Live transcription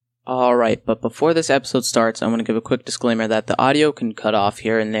All right, but before this episode starts, I want to give a quick disclaimer that the audio can cut off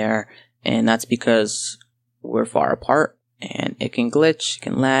here and there, and that's because we're far apart, and it can glitch, it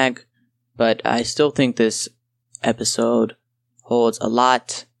can lag, but I still think this episode holds a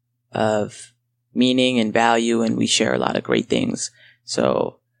lot of meaning and value, and we share a lot of great things.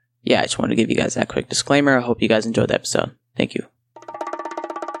 So, yeah, I just wanted to give you guys that quick disclaimer. I hope you guys enjoyed the episode. Thank you.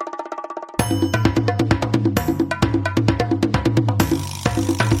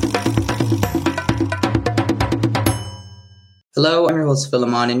 Hello, I'm your host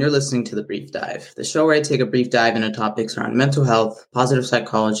Philemon, and you're listening to The Brief Dive, the show where I take a brief dive into topics around mental health, positive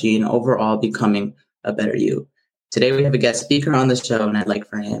psychology, and overall becoming a better you. Today we have a guest speaker on the show, and I'd like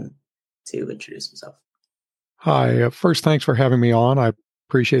for him to introduce himself. Hi. First, thanks for having me on. I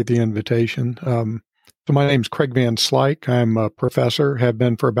appreciate the invitation. So my name's Craig Van Slyke. I'm a professor, have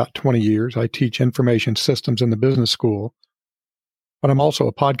been for about 20 years. I teach information systems in the business school, but I'm also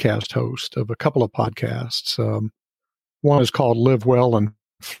a podcast host of a couple of podcasts. One is called Live Well and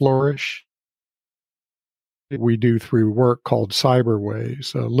Flourish. We do through work called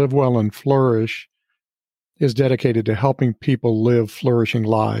Cyberways. Live Well and Flourish is dedicated to helping people live flourishing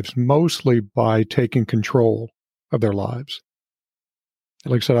lives, mostly by taking control of their lives.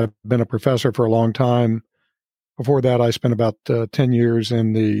 Like I said, I've been a professor for a long time. Before that, I spent about 10 years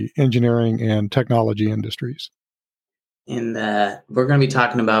in the engineering and technology industries. And we're going to be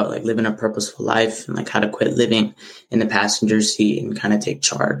talking about like living a purposeful life and like how to quit living in the passenger seat and kind of take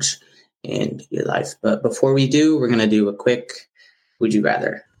charge in your life. But before we do, we're going to do a quick would you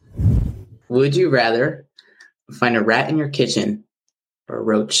rather. Would you rather find a rat in your kitchen or a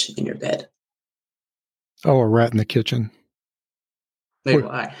roach in your bed? Oh, a rat in the kitchen. Wait,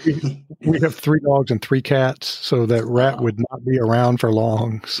 why? We have 3 dogs and 3 cats, so that rat would not be around for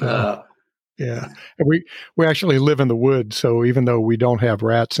long. So. Yeah, and we actually live in the woods, so even though we don't have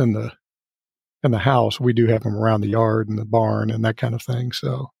rats in the house, we do have them around the yard and the barn and that kind of thing.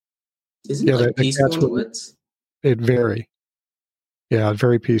 So, isn't it like peaceful in the woods? It vary. Yeah,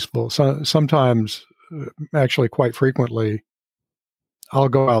 very peaceful. So sometimes, actually, quite frequently, I'll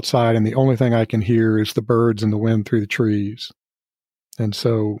go outside and the only thing I can hear is the birds and the wind through the trees, and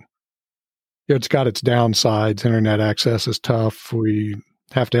so it's got its downsides. Internet access is tough. We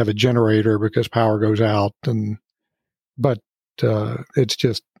have to have a generator because power goes out, but it's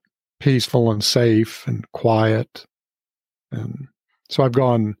just peaceful and safe and quiet. And so I've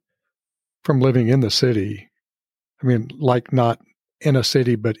gone from living in the city, I mean, like not in a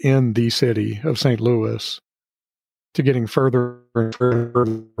city, but in the city of St. Louis, to getting further and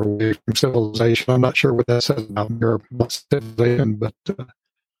further away from civilization. I'm not sure what that says about civilization, but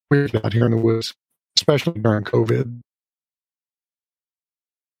we're out here in the woods, especially during COVID.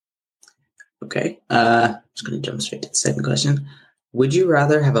 Okay, I'm just going to jump straight to the second question. Would you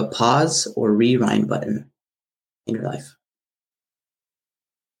rather have a pause or rewind button in your life?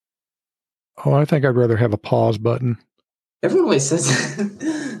 Oh, I think I'd rather have a pause button. Everyone always says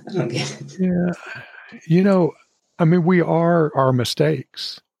that. I don't get it. Yeah. I mean, we are our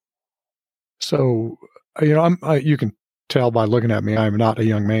mistakes. So, you can tell by looking at me, I'm not a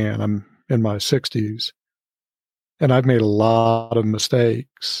young man. I'm in my 60s. And I've made a lot of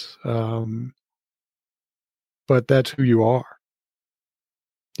mistakes, but that's who you are.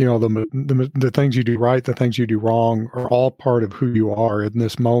 The things you do right, the things you do wrong are all part of who you are in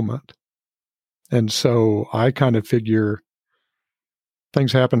this moment. And so I kind of figure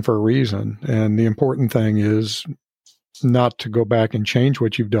things happen for a reason. And the important thing is not to go back and change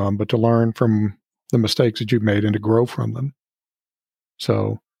what you've done, but to learn from the mistakes that you've made and to grow from them.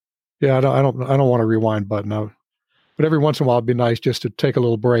 So, yeah, I don't want a rewind button. But every once in a while, it'd be nice just to take a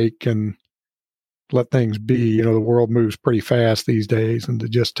little break and let things be. The world moves pretty fast these days, and to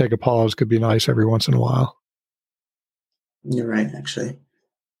just take a pause could be nice every once in a while. You're right, actually.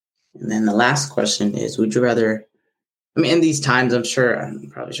 And then the last question is, would you rather, in these times, I'm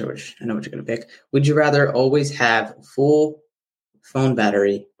probably sure I know what you're going to pick. Would you rather always have a full phone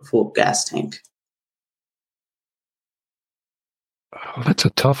battery, or full gas tank? Oh, that's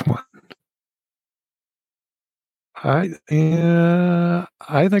a tough one. I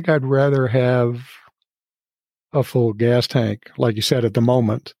think I'd rather have a full gas tank, like you said, at the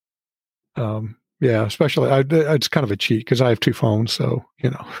moment. Yeah, especially it's kind of a cheat because I have 2 phones, so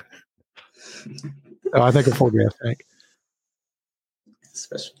I think a full gas tank.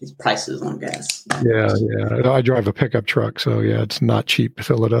 Especially these prices on gas. Yeah. I drive a pickup truck, so yeah, it's not cheap to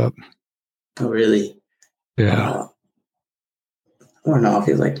fill it up. Oh, really? Yeah. I don't know if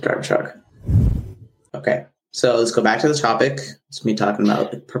you'd like to drive a truck. Okay. So let's go back to the topic. It's me talking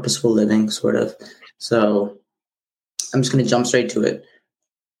about purposeful living, sort of. So I'm just going to jump straight to it.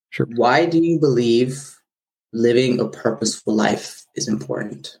 Sure. Why do you believe living a purposeful life is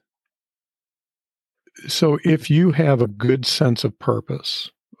important? So if you have a good sense of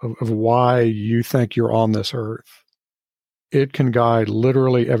purpose, of why you think you're on this earth, it can guide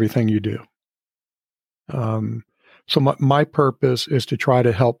literally everything you do. So my purpose is to try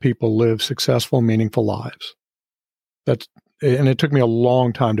to help people live successful, meaningful lives. And it took me a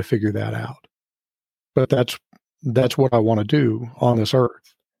long time to figure that out. But that's what I want to do on this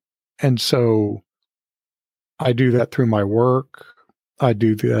earth. And so I do that through my work. I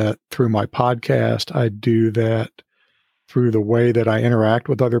do that through my podcast. I do that through the way that I interact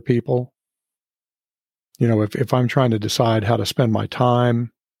with other people. You know, if I'm trying to decide how to spend my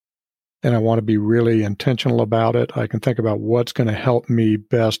time and I want to be really intentional about it, I can think about what's going to help me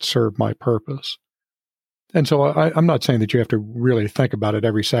best serve my purpose. And so I'm not saying that you have to really think about it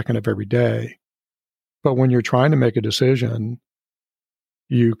every second of every day. But when you're trying to make a decision,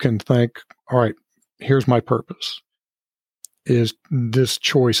 you can think, all right, here's my purpose. Is this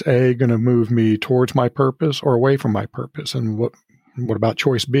choice A going to move me towards my purpose or away from my purpose? And what about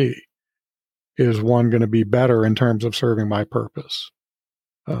choice B? Is one going to be better in terms of serving my purpose?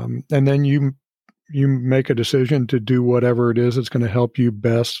 And then you make a decision to do whatever it is that's going to help you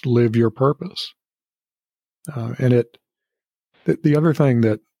best live your purpose. And the other thing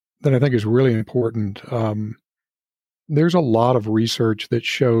that I think is really important, there's a lot of research that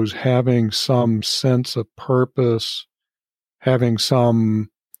shows having some sense of purpose, having some,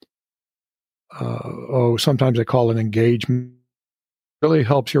 sometimes they call it engagement, really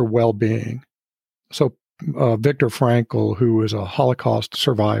helps your well-being. So Viktor Frankl, who was a Holocaust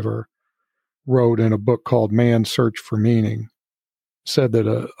survivor, wrote in a book called Man's Search for Meaning, said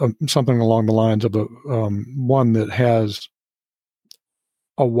that something along the lines of one that has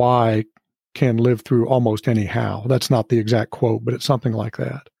a why can live through almost any how. That's not the exact quote, but it's something like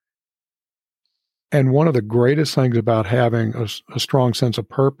that. And one of the greatest things about having a strong sense of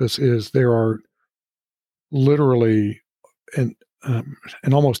purpose is there are literally an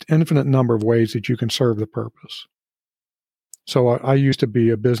almost infinite number of ways that you can serve the purpose. So I used to be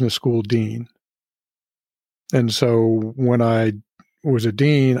a business school dean. And so when I was a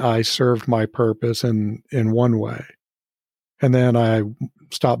dean, I served my purpose in one way. And then I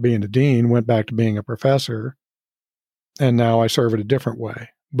stopped being a dean, went back to being a professor, and now I serve it a different way.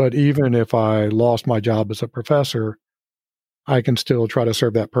 But even if I lost my job as a professor, I can still try to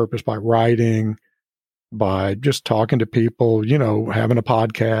serve that purpose by writing, by just talking to people, having a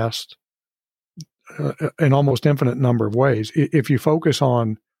podcast, an almost infinite number of ways. If you focus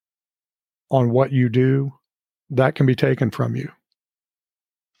on what you do, that can be taken from you.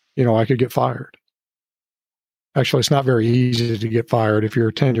 I could get fired. Actually, it's not very easy to get fired if you're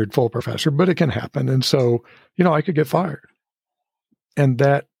a tenured full professor, but it can happen. And so, I could get fired. And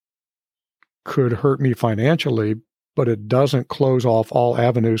that could hurt me financially, but it doesn't close off all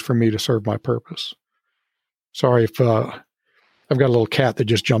avenues for me to serve my purpose. Sorry if I've got a little cat that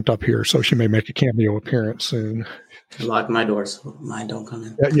just jumped up here, so she may make a cameo appearance soon. I lock my door so mine don't come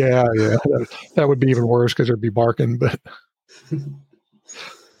in. Yeah. That would be even worse because there'd be barking. But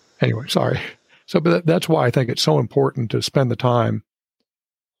anyway, sorry. So, but that's why I think it's so important to spend the time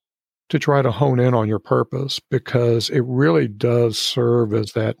to try to hone in on your purpose, because it really does serve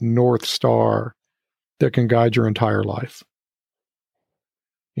as that North Star that can guide your entire life.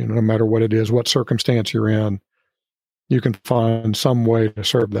 No matter what it is, what circumstance you're in, you can find some way to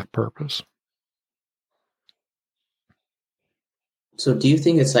serve that purpose. So do you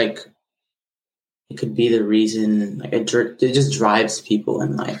think it's like, it could be the reason, like it just drives people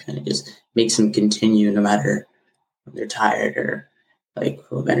in life and it just makes them continue no matter if they're tired or like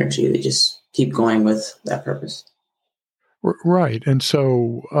full of energy, they just keep going with that purpose? Right. And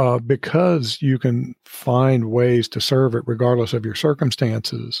so because you can find ways to serve it regardless of your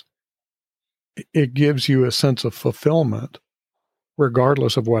circumstances, it gives you a sense of fulfillment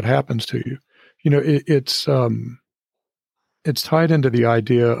regardless of what happens to you. It's tied into the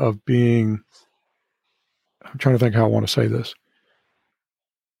idea of being, I'm trying to think how I want to say this.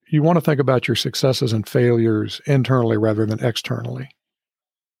 You want to think about your successes and failures internally rather than externally.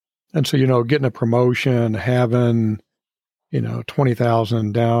 And so, getting a promotion, having,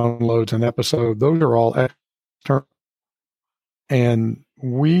 20,000 downloads an episode, those are all external. And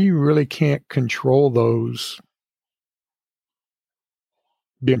we really can't control those,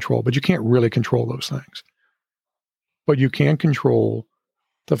 but you can't really control those things. But you can control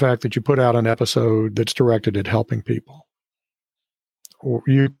the fact that you put out an episode that's directed at helping people. Or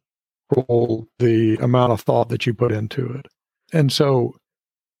you control the amount of thought that you put into it. And so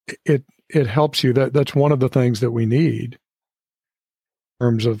it helps you. That's one of the things that we need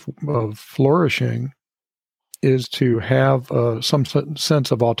terms of flourishing is to have some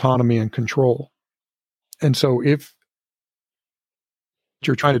sense of autonomy and control. And so if what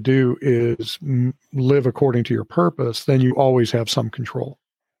you're trying to do is live according to your purpose, then you always have some control.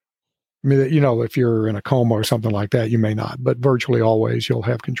 I mean, if you're in a coma or something like that, you may not, but virtually always you'll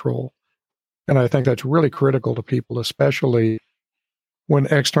have control. And I think that's really critical to people, especially when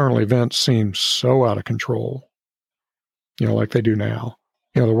external events seem so out of control, like they do now.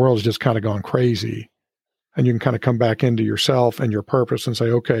 The world's just kind of gone crazy. And you can kind of come back into yourself and your purpose and say,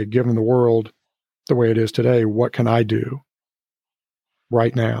 okay, given the world the way it is today, what can I do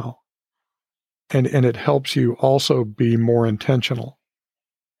right now? And it helps you also be more intentional.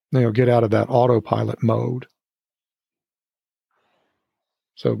 Get out of that autopilot mode.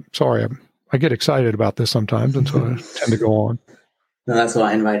 So, sorry, I get excited about this sometimes, and so I tend to go on. No, that's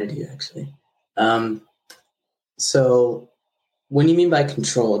why I invited you, actually. So when you mean by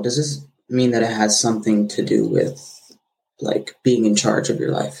control, does this mean that it has something to do with, like, being in charge of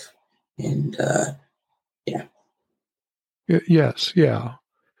your life? And, yeah. Yes, yeah.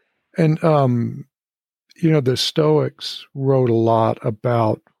 And, the Stoics wrote a lot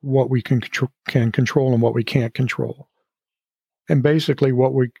about what we can control and what we can't control. And basically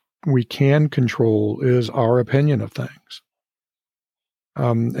what we can control is our opinion of things.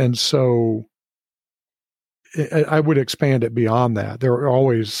 And so I would expand it beyond that. There are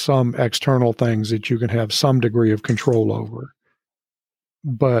always some external things that you can have some degree of control over.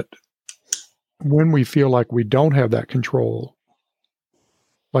 But when we feel like we don't have that control,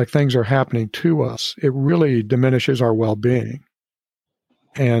 like things are happening to us, it really diminishes our well-being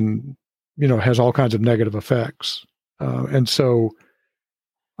and, has all kinds of negative effects. And so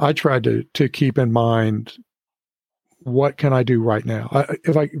I tried to keep in mind, what can I do right now?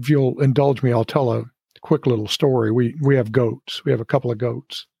 If you'll indulge me, I'll tell a quick little story. We have goats. We have a couple of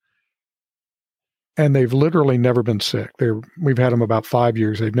goats. And they've literally never been sick. We've had them about 5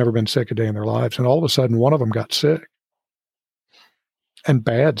 years. They've never been sick a day in their lives. And all of a sudden, one of them got sick. And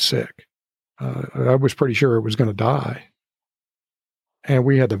bad sick. I was pretty sure it was going to die. And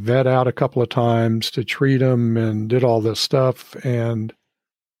we had the vet out a couple of times to treat him and did all this stuff. And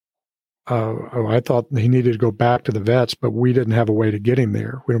I thought he needed to go back to the vets, but we didn't have a way to get him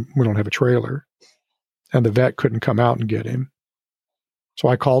there. We don't have a trailer. And the vet couldn't come out and get him. So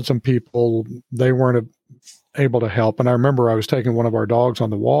I called some people. They weren't able to help. And I remember I was taking one of our dogs on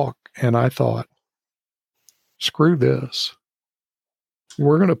the walk, and I thought, screw this.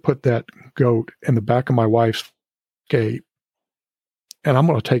 We're going to put that goat in the back of my wife's gate, and I'm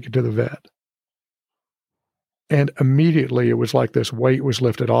going to take it to the vet. And immediately it was like this weight was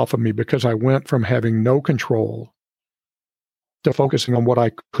lifted off of me, because I went from having no control to focusing on what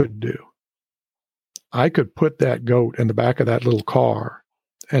I could do. I could put that goat in the back of that little car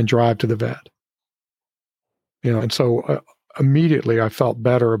and drive to the vet. And so immediately I felt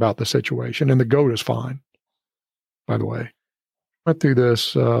better about the situation. And the goat is fine, by the way. Went through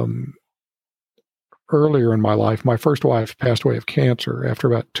this earlier in my life. My first wife passed away of cancer after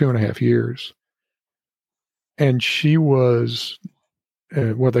about 2.5 years. And she was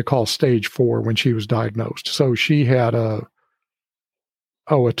what they call stage 4 when she was diagnosed. So she had a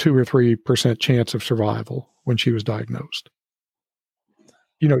 2 or 3% chance of survival when she was diagnosed.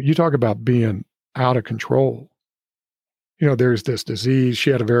 You talk about being out of control. There's this disease. She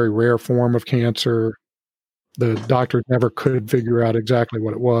had a very rare form of cancer. The doctor never could figure out exactly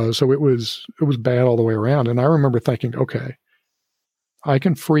what it was. So it was bad all the way around. And I remember thinking, okay, I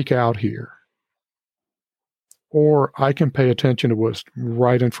can freak out here, or I can pay attention to what's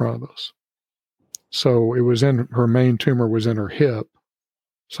right in front of us. So it was her main tumor was in her hip.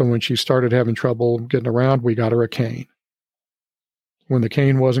 So when she started having trouble getting around, we got her a cane. When the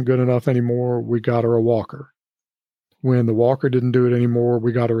cane wasn't good enough anymore, we got her a walker. When the walker didn't do it anymore,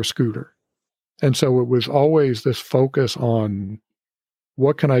 we got her a scooter. And so it was always this focus on,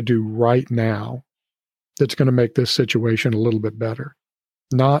 what can I do right now that's going to make this situation a little bit better?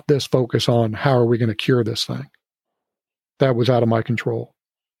 Not this focus on, how are we going to cure this thing? That was out of my control.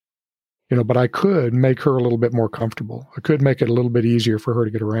 But I could make her a little bit more comfortable. I could make it a little bit easier for her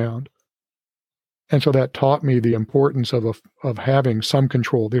to get around. And so that taught me the importance of having some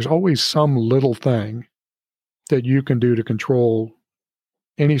control. There's always some little thing that you can do to control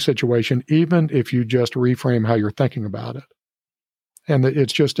any situation, even if you just reframe how you're thinking about it. And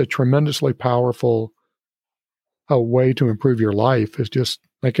it's just a tremendously powerful way to improve your life, is just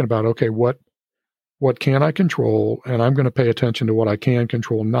thinking about, okay, what can I control? And I'm going to pay attention to what I can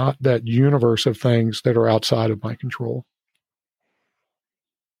control, not that universe of things that are outside of my control.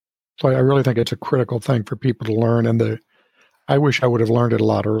 So I really think it's a critical thing for people to learn. And I wish I would have learned it a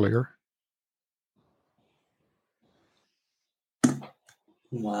lot earlier.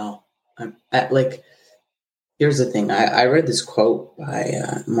 Wow. Here's the thing. I read this quote by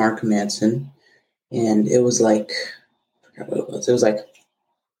Mark Manson, and it was like, I forgot what it was. It was like,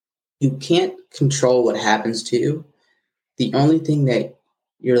 you can't control what happens to you. The only thing that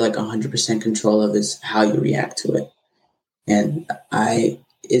you're like 100% control of is how you react to it. And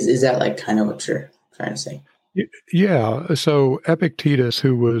is that like kind of what you're trying to say? Yeah. So Epictetus,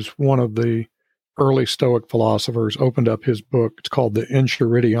 who was one of the early Stoic philosophers, opened up his book. It's called the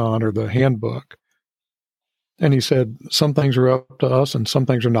Enchiridion, or the Handbook. And he said, some things are up to us and some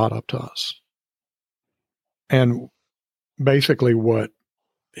things are not up to us. And basically what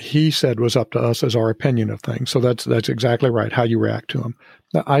he said was up to us is our opinion of things. So that's exactly right, how you react to them.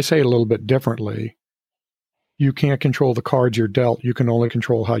 Now, I say it a little bit differently. You can't control the cards you're dealt. You can only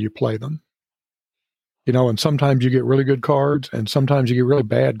control how you play them. And sometimes you get really good cards and sometimes you get really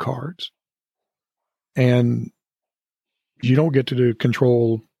bad cards. And you don't get to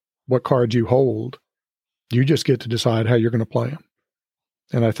control what cards you hold. You just get to decide how you're going to play them.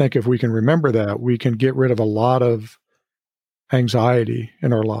 And I think if we can remember that, we can get rid of a lot of anxiety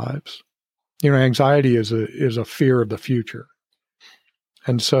in our lives. Anxiety is a fear of the future.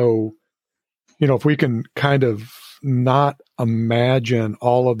 And so, if we can kind of not imagine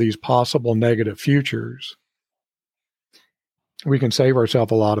all of these possible negative futures, we can save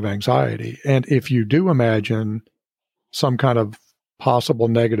ourselves a lot of anxiety. And if you do imagine some kind of possible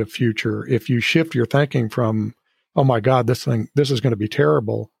negative future, if you shift your thinking from, oh my God, this is going to be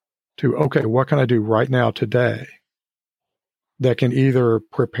terrible, to, okay, what can I do right now today that can either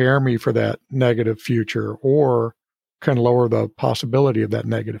prepare me for that negative future or can lower the possibility of that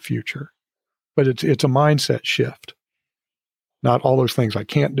negative future? But it's a mindset shift. Not all those things I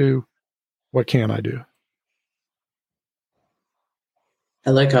can't do. What can I do?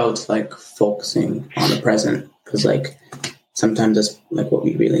 I like how it's like focusing on the present, because like sometimes that's like what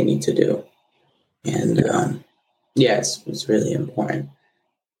we really need to do. And it's really important.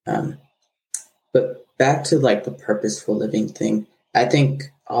 But back to like the purposeful living thing, I think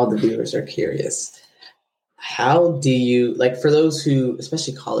all the viewers are curious. How do you, like, for those who,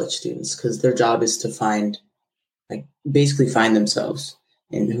 especially college students, because their job is to basically find themselves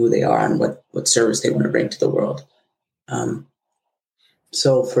in who they are and what service they want to bring to the world.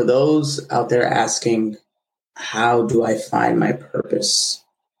 So for those out there asking, how do I find my purpose?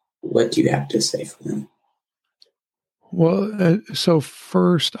 What do you have to say for them? Well, so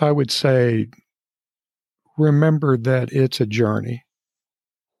first I would say, remember that it's a journey.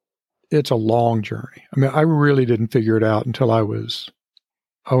 It's a long journey. I mean, I really didn't figure it out until I was,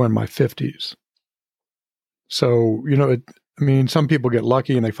 in my 50s. So, some people get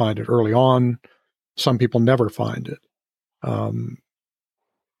lucky and they find it early on. Some people never find it.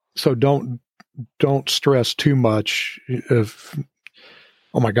 So don't stress too much if,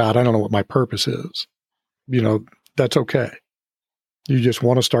 oh my God, I don't know what my purpose is. That's okay. You just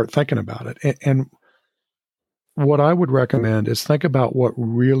want to start thinking about it. And what I would recommend is think about what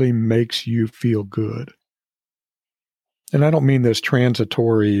really makes you feel good. And I don't mean this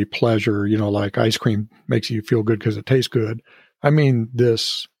transitory pleasure, like ice cream makes you feel good because it tastes good. I mean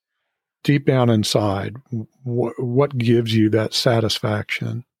this deep down inside, what gives you that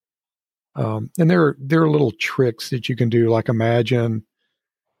satisfaction? And there are little tricks that you can do, like imagine,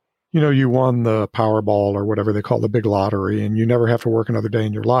 you won the Powerball or whatever they call the big lottery, and you never have to work another day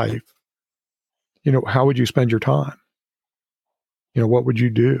in your life. How would you spend your time? What would you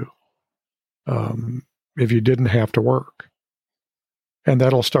do if you didn't have to work? And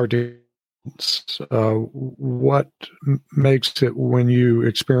that'll start to what makes it when you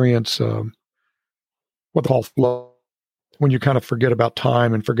experience what they call flow, when you kind of forget about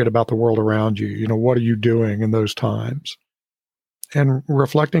time and forget about the world around you. What are you doing in those times? And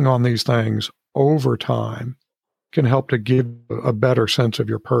reflecting on these things over time can help to give a better sense of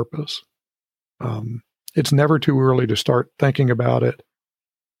your purpose. It's never too early to start thinking about it,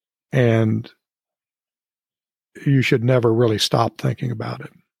 and you should never really stop thinking about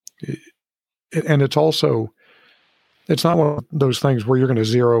it. And it's not one of those things where you're going to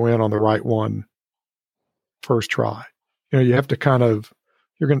zero in on the right one first try. You have to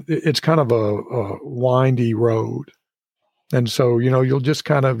it's kind of a windy road. And so,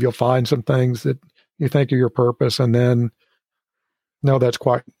 you'll find some things that you think are your purpose, and then, no, that's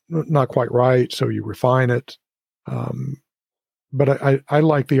not quite right. So you refine it. But I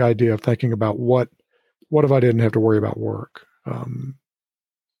like the idea of thinking about what if I didn't have to worry about work? And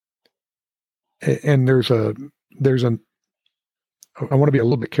I want to be a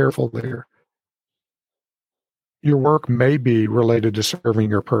little bit careful there. your work may be related to serving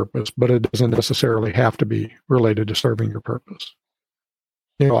your purpose, but it doesn't necessarily have to be related to serving your purpose.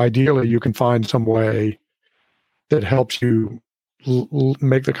 Ideally, you can find some way that helps you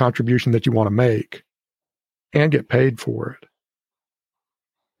make the contribution that you want to make and get paid for it.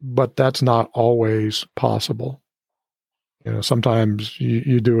 But that's not always possible. Sometimes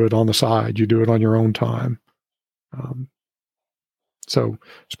you do it on the side, you do it on your own time. So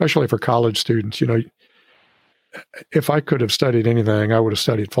especially for college students, if I could have studied anything, I would have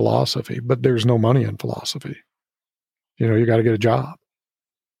studied philosophy, but there's no money in philosophy. You got to get a job.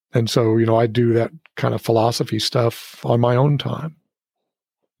 And so, I do that kind of philosophy stuff on my own time.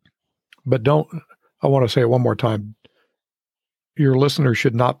 But I want to say it one more time. Your listeners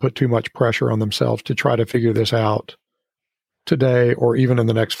should not put too much pressure on themselves to try to figure this out today or even in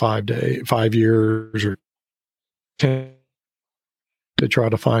the next 5 years or 10 to try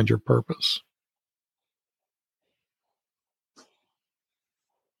to find your purpose.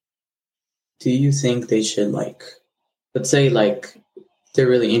 Do you think they should, let's say, they're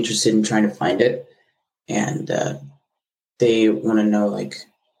really interested in trying to find it and they want to know,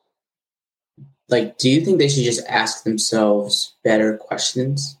 do you think they should just ask themselves better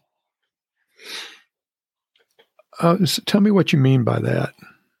questions? Tell me what you mean by that.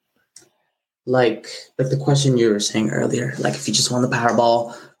 Like the question you were saying earlier, if you just won the Powerball,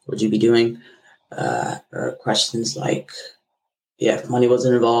 what would you be doing? Or questions like, if money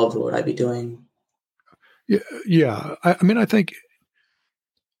wasn't involved, what would I be doing? Yeah. I think,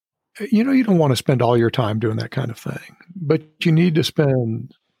 you don't want to spend all your time doing that kind of thing, but you need to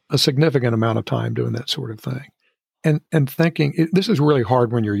spend a significant amount of time doing that sort of thing. And thinking, this is really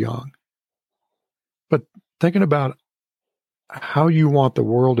hard when you're young, but thinking about how you want the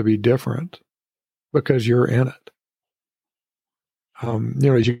world to be different because you're in it.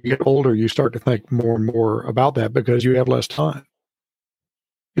 As you get older, you start to think more and more about that because you have less time.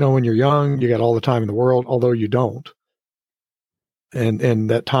 When you're young, you got all the time in the world, although you don't. And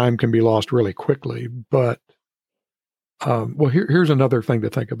that time can be lost really quickly. But, here's another thing to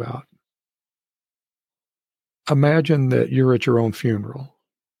think about. Imagine that you're at your own funeral.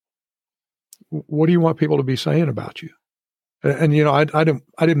 What do you want people to be saying about you? And I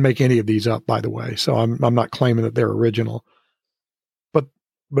didn't make any of these up, by the way, so I'm not claiming that they're original. But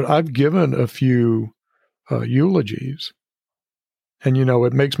I've given a few eulogies, and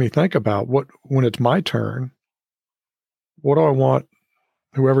it makes me think about when it's my turn, what do I want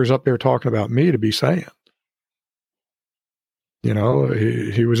whoever's up there talking about me to be saying?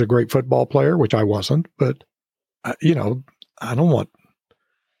 He was a great football player, which I wasn't, but I don't want.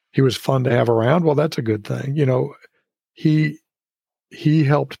 He was fun to have around. Well, that's a good thing. He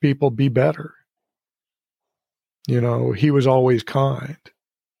helped people be better. He was always kind.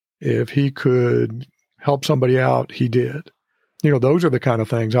 If he could help somebody out, he did. Those are the kind of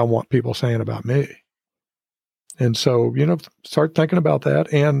things I want people saying about me. And so, start thinking about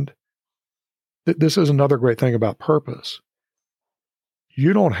that. And this is another great thing about purpose.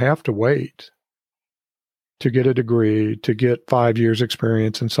 You don't have to wait to get a degree, to get 5 years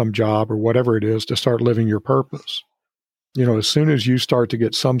experience in some job or whatever it is to start living your purpose. As soon as you start to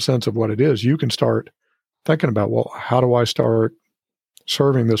get some sense of what it is, you can start thinking about, well, how do I start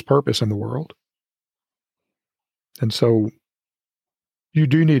serving this purpose in the world? And so you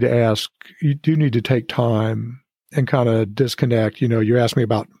do need to take time and kind of disconnect. You asked me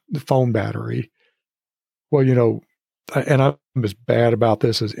about the phone battery. Well, and I'm as bad about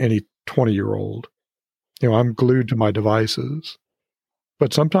this as any 20-year-old. I'm glued to my devices.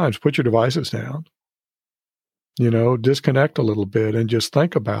 But sometimes put your devices down. Disconnect a little bit and just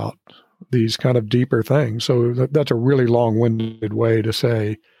think about these kind of deeper things. So that's a really long-winded way to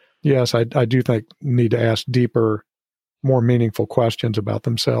say, yes, I do think need to ask deeper, more meaningful questions about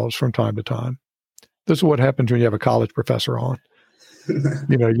themselves from time to time. This is what happens when you have a college professor on.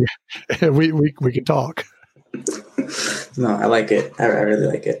 We can talk. No, I like it. I really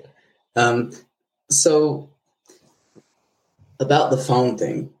like it. So about the phone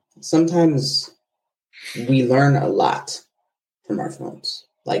thing, sometimes we learn a lot from our phones.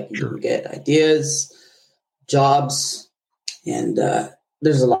 You can get ideas, jobs, and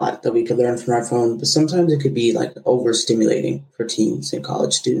there's a lot that we could learn from our phone. But sometimes it could be overstimulating for teens and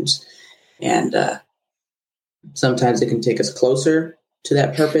college students. And sometimes it can take us closer to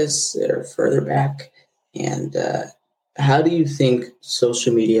that purpose or further back. And how do you think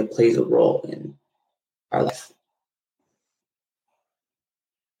social media plays a role in our life?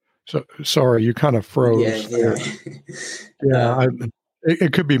 So sorry, you kind of froze. Yeah.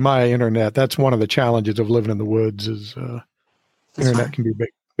 It could be my internet. That's one of the challenges of living in the woods is internet can be big.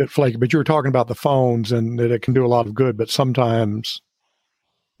 bit flaky. But you were talking about the phones and that it can do a lot of good, but sometimes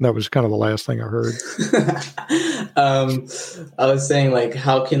that was kind of the last thing I heard. I was saying, like,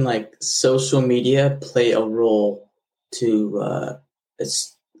 how can like social media play a role to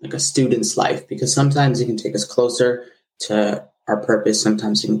it's like a student's life? Because sometimes it can take us closer to our purpose.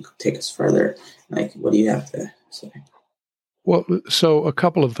 Sometimes it can take us further. Like, what do you have to say? Well, so a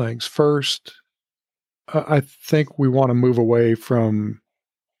couple of things. First, I think we want to move away from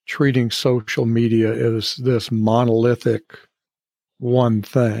treating social media as this monolithic one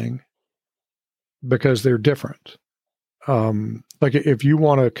thing, because they're different. Like if you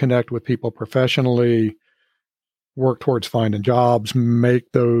want to connect with people professionally, work towards finding jobs,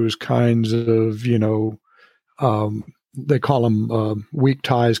 make those kinds of, they call them weak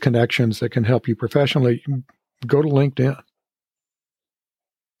ties connections that can help you professionally, go to LinkedIn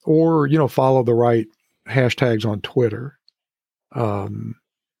or, follow the right hashtags on Twitter. If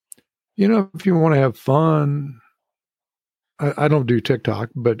you want to have fun, I don't do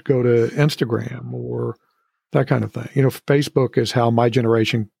TikTok, but go to Instagram or that kind of thing. Facebook is how my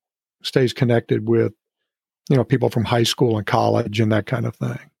generation stays connected with, people from high school and college and that kind of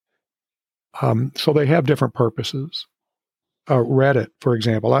thing. So they have different purposes. Reddit, for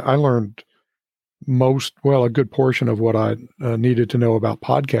example, I learned a good portion of what I needed to know about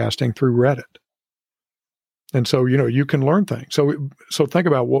podcasting through Reddit. And so, you can learn things. So think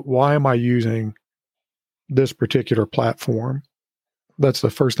about why am I using this particular platform? That's the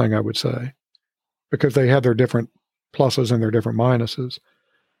first thing I would say, because they have their different pluses and their different minuses.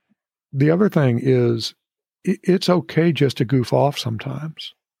 The other thing is it's okay just to goof off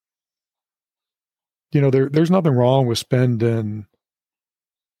sometimes. There's nothing wrong with spending,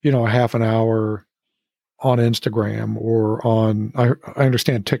 a half an hour on Instagram or I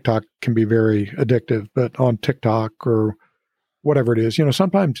understand TikTok can be very addictive, but on TikTok or whatever it is,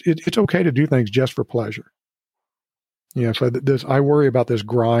 sometimes it's okay to do things just for pleasure. So I worry about this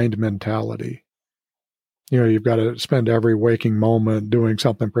grind mentality. You've got to spend every waking moment doing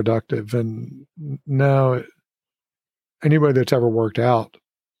something productive. And no, anybody that's ever worked out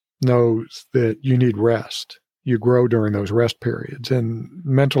knows that you need rest. You grow during those rest periods, and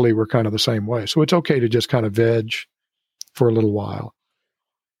mentally we're kind of the same way. So it's okay to just kind of veg for a little while,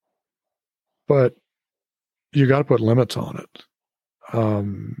 but you got to put limits on it.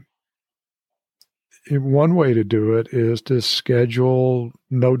 One way to do it is to schedule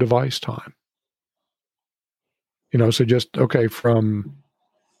no device time. So just, okay, from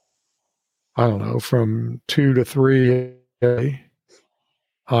 2 to 3,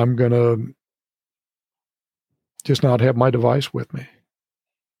 I'm going to just not have my device with me.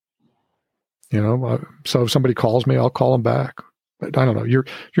 So if somebody calls me, I'll call them back. But I don't know.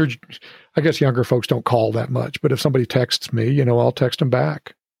 I guess younger folks don't call that much, but if somebody texts me, I'll text them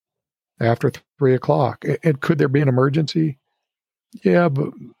back after 3 o'clock. And could there be an emergency? Yeah,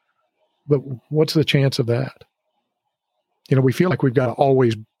 but what's the chance of that? We feel like we've got to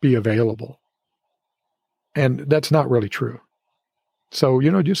always be available. And that's not really true. So,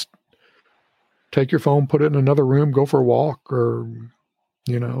 just take your phone, put it in another room, go for a walk, or,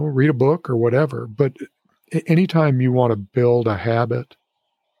 read a book or whatever. But anytime you want to build a habit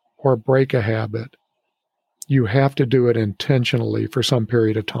or break a habit, you have to do it intentionally for some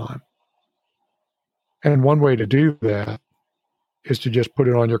period of time. And one way to do that is to just put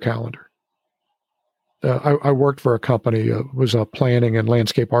it on your calendar. I worked for a company, it was a planning and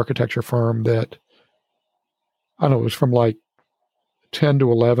landscape architecture firm that, I don't know, it was from like 10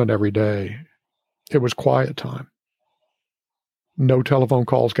 to 11 every day. It was quiet time. No telephone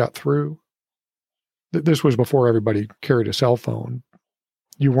calls got through. This was before everybody carried a cell phone.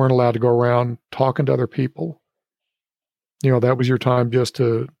 You weren't allowed to go around talking to other people. That was your time just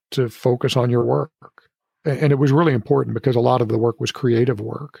to focus on your work. And it was really important because a lot of the work was creative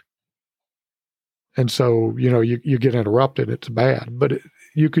work. And so, you get interrupted, it's bad. But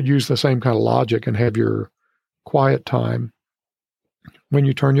you could use the same kind of logic and have your quiet time when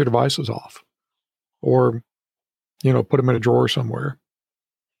you turn your devices off or, put them in a drawer somewhere.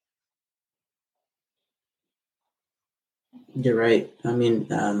 You're right. I mean,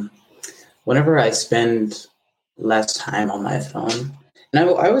 whenever I spend less time on my phone, and I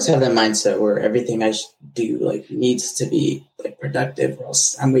always have that mindset where everything I do needs to be productive, or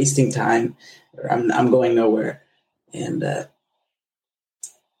else I'm wasting time, or I'm going nowhere. And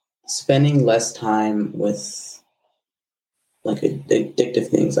spending less time with addictive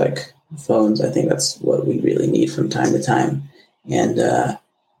things like phones, I think that's what we really need from time to time. And I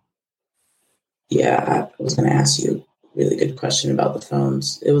was going to ask you a really good question about the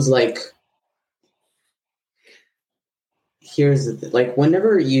phones. It was like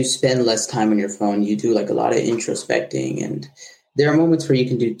whenever you spend less time on your phone, you do like a lot of introspecting, and there are moments where you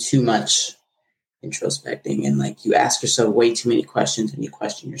can do too much introspecting, and like you ask yourself way too many questions and you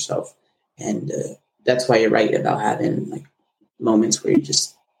question yourself, and that's why you're right about having like moments where you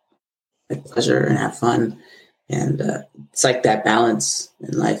just like pleasure and have fun, and it's like that balance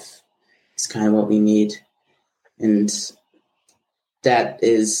in life. It's kind of what we need, and that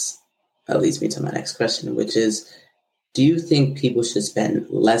leads me to my next question, which is, do you think people should spend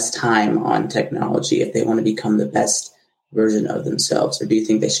less time on technology if they want to become the best version of themselves, or do you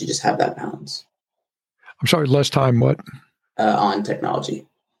think they should just have that balance? I'm sorry, less time what? On technology.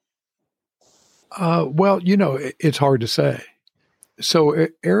 Well, it's hard to say. So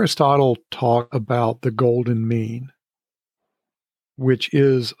Aristotle talked about the golden mean, which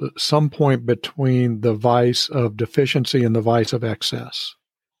is some point between the vice of deficiency and the vice of excess.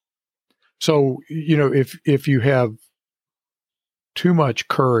 So, if you have too much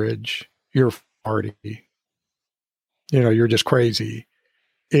courage, you're farty. You're just crazy.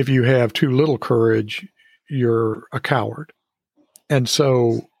 If you have too little courage, you're a coward. And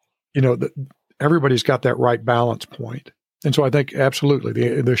so, everybody's got that right balance point. And so I think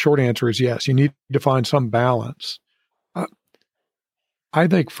absolutely the short answer is yes, you need to find some balance. I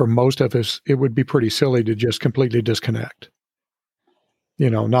think for most of us, it would be pretty silly to just completely disconnect.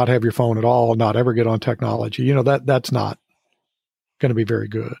 Not have your phone at all, not ever get on technology. That's not going to be very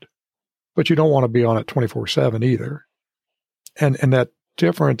good. But you don't want to be on it 24/7 either. And that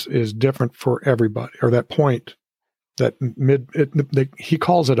difference is different for everybody, or that point, that he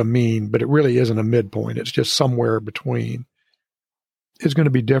calls it a mean, but it really isn't a midpoint. It's just somewhere between. It's going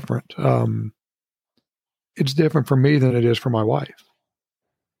to be different. It's different for me than it is for my wife.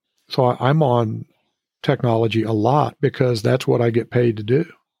 So I'm on technology a lot because that's what I get paid to do.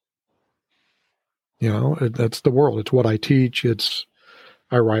 That's the world. It's what I teach.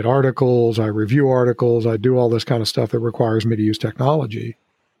 I write articles, I review articles, I do all this kind of stuff that requires me to use technology,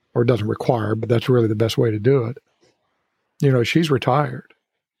 or doesn't require, but that's really the best way to do it. She's retired.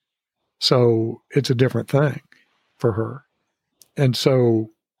 So it's a different thing for her. And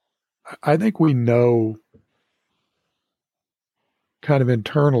so I think we know, kind of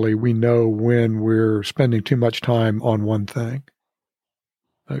internally, we know when we're spending too much time on one thing.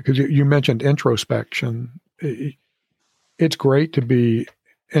 Because you mentioned introspection. It's great to be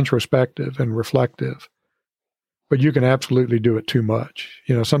introspective and reflective, but you can absolutely do it too much.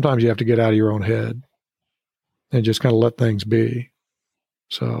 Sometimes you have to get out of your own head and just kind of let things be.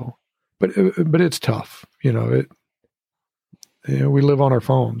 So, but it's tough. We live on our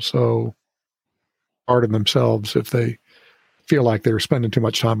phones, so hard on themselves if they feel like they're spending too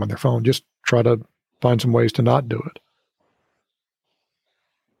much time on their phone. Just try to find some ways to not do it.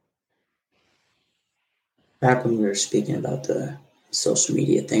 Back when we were speaking about the social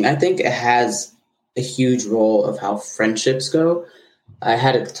media thing, I think it has a huge role of how friendships go. I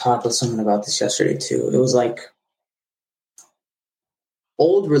had a talk with someone about this yesterday too. It was like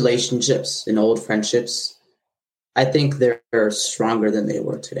old relationships and old friendships, I think they're stronger than they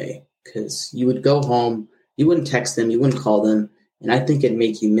were today, because you would go home, you wouldn't text them, you wouldn't call them, and I think it'd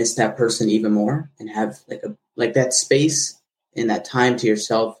make you miss that person even more, and have like that space and that time to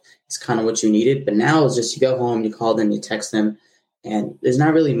yourself is kind of what you needed. But now it's just you go home, you call them, you text them, and there's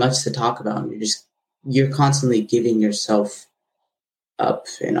not really much to talk about. You're constantly giving yourself up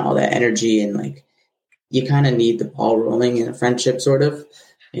and all that energy, and like you kind of need the ball rolling in a friendship, sort of.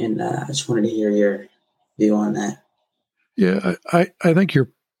 And I just wanted to hear your view on that. Yeah, I think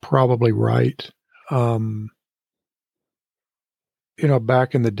you're probably right.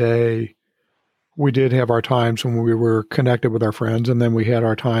 Back in the day, we did have our times when we were connected with our friends, and then we had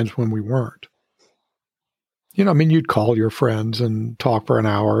our times when we weren't. You'd call your friends and talk for an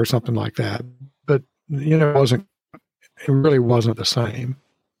hour or something like that, but it really wasn't the same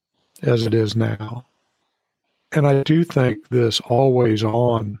as it is now. And I do think this always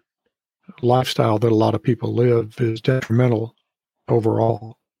on lifestyle that a lot of people live is detrimental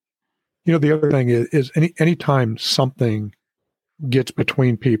overall. The other thing is anytime something gets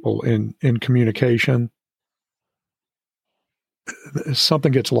between people in communication,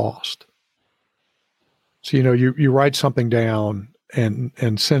 something gets lost. So, you write something down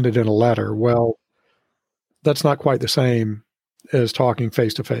and send it in a letter. Well, that's not quite the same as talking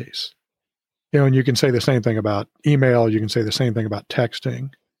face to face. And you can say the same thing about email. You can say the same thing about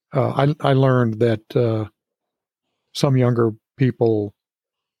texting. I learned that some younger people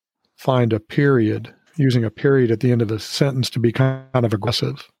find using a period at the end of a sentence to be kind of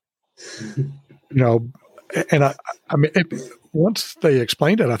aggressive. And I mean, once they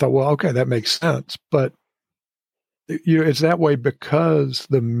explained it, I thought, well, okay, that makes sense. But it's that way because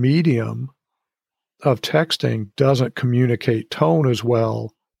the medium of texting doesn't communicate tone as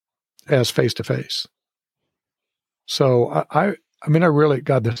well as face-to-face. So I really,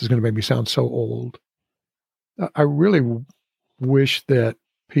 God, this is going to make me sound so old. I really wish that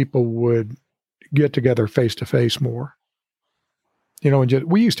people would get together face-to-face more. And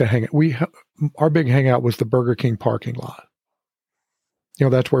we used to hang out. Our big hangout was the Burger King parking lot.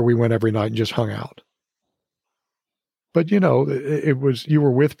 That's where we went every night and just hung out. But, it was, you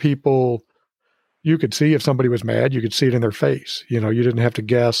were with people. You could see if somebody was mad, you could see it in their face. You didn't have to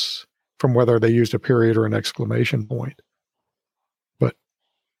guess from whether they used a period or an exclamation point. But,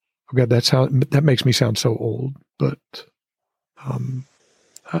 oh God, that makes me sound so old. But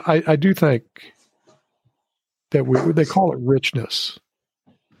I do think that they call it richness.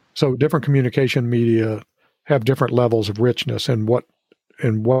 So different communication media have different levels of richness in what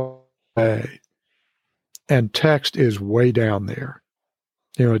way. And text is way down there.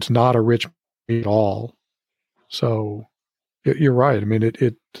 It's not a rich at all. So you're right. I mean,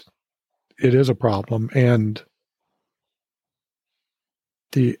 it is a problem. And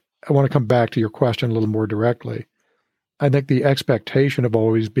I want to come back to your question a little more directly. I think the expectation of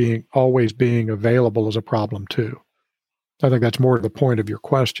always being available is a problem too. I think that's more to the point of your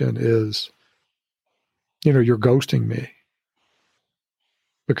question is, you're ghosting me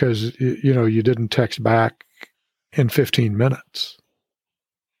because, you didn't text back in 15 minutes.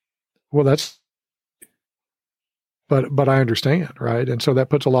 Well, but I understand, right? And so that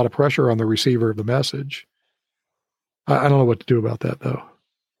puts a lot of pressure on the receiver of the message. I don't know what to do about that, though.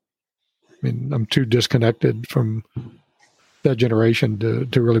 I mean, I'm too disconnected from that generation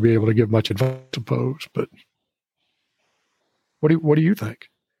to really be able to give much advice, I suppose. But what do you think?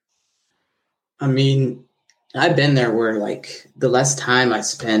 I mean, I've been there where like the less time I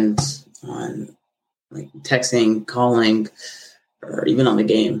spend on like texting, calling, or even on the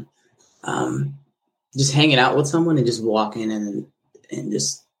game, just hanging out with someone and just walking and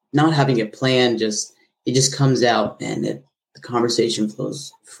just not having it planned, it just comes out and the conversation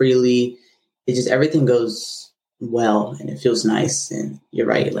flows freely. Everything goes well and it feels nice. And you're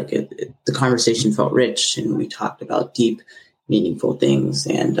right. Like the conversation felt rich and we talked about deep, meaningful things.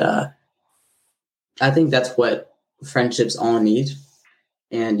 And I think that's what friendships all need.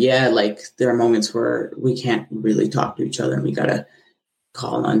 And yeah, like there are moments where we can't really talk to each other and we got to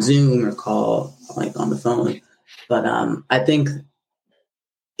call on Zoom or call like on the phone. But I think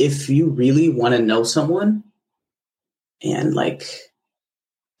if you really want to know someone and like,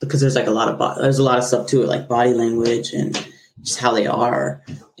 because there's like there's a lot of stuff to it, like body language and just how they are.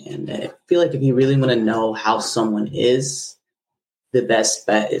 And I feel like if you really want to know how someone is, the best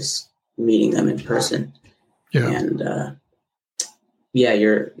bet is meeting them in person. Yeah. And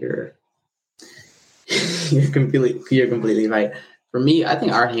you're completely right. For me, I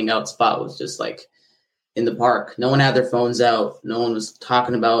think our hangout spot was just like in the park. No one had their phones out. No one was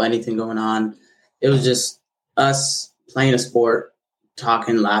talking about anything going on. It was just us playing a sport,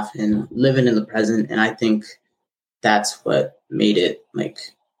 talking, laughing, living in the present. And I think that's what made it like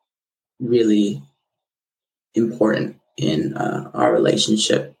really important in our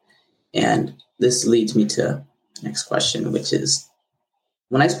relationship. And this leads me to the next question, which is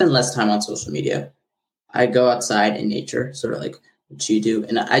when I spend less time on social media, I go outside in nature, sort of like what you do.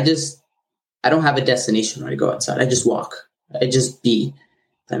 And I don't have a destination when I go outside. I just walk. I just be.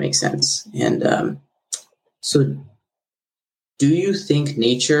 If that makes sense. And so do you think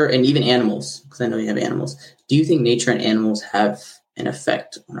nature and even animals, because I know you have animals, do you think nature and animals have an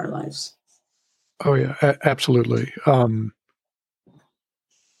effect on our lives? Oh, yeah, absolutely. And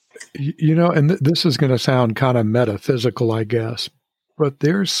this is going to sound kind of metaphysical, I guess, but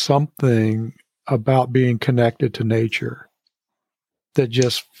there's something about being connected to nature that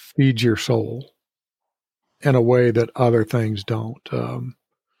just feeds your soul in a way that other things don't. I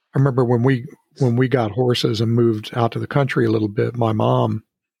remember when we got horses and moved out to the country a little bit, my mom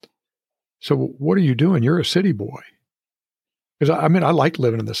said, "Well, what are you doing? You're a city boy." Because I like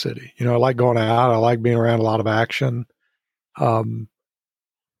living in the city. I like going out. I like being around a lot of action.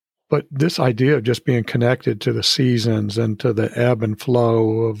 But this idea of just being connected to the seasons and to the ebb and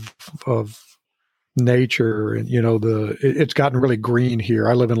flow of nature, and it's gotten really green here.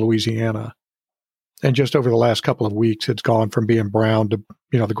 I live in Louisiana, and just over the last couple of weeks, it's gone from being brown to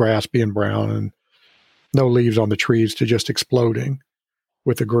the grass being brown and no leaves on the trees to just exploding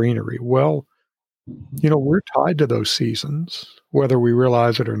with the greenery. Well, we're tied to those seasons, whether we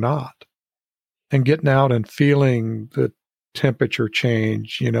realize it or not. And getting out and feeling the temperature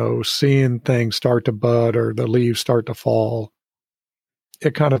change, seeing things start to bud or the leaves start to fall,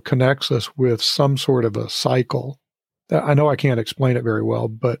 it kind of connects us with some sort of a cycle I know I can't explain it very well,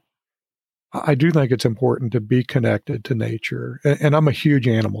 but I do think it's important to be connected to nature. And I'm a huge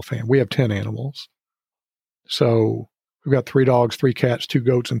animal fan. We have 10 animals. So we've got 3 dogs, 3 cats, 2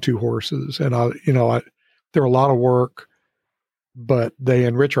 goats, and 2 horses. And they're a lot of work, but they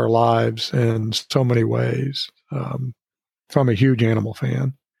enrich our lives in so many ways. So I'm a huge animal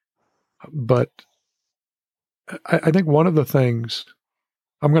fan. But I think one of the things,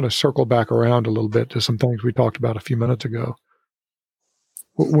 I'm going to circle back around a little bit to some things we talked about a few minutes ago.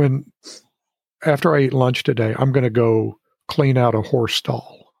 After I eat lunch today, I'm going to go clean out a horse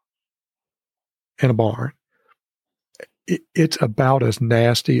stall in a barn. It's about as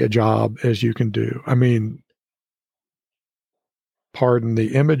nasty a job as you can do. I mean, pardon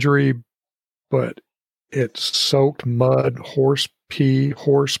the imagery, but it's soaked mud, horse pee,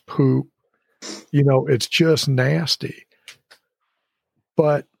 horse poop. It's just nasty.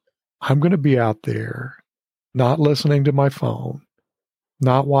 But I'm going to be out there, not listening to my phone,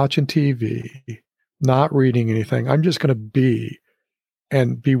 not watching TV, not reading anything. I'm just going to be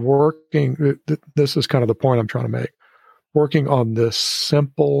working. This is kind of the point I'm trying to make. Working on this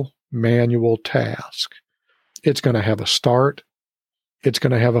simple manual task. It's going to have a start. It's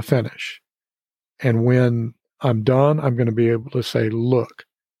going to have a finish. And when I'm done, I'm going to be able to say, look,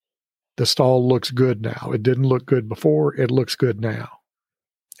 the stall looks good now. It didn't look good before. It looks good now.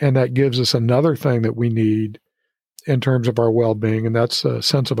 And that gives us another thing that we need in terms of our well-being, and that's a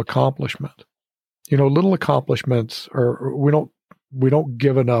sense of accomplishment. Little accomplishments we don't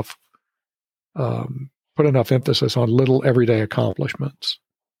give enough, put enough emphasis on little everyday accomplishments.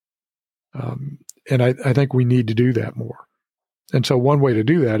 And I think we need to do that more. And so one way to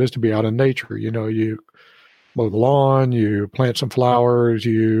do that is to be out in nature. You mow the lawn, you plant some flowers,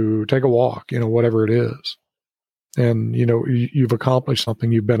 you take a walk, whatever it is. And, you've accomplished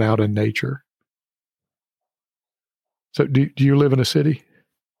something. You've been out in nature. So do you live in a city?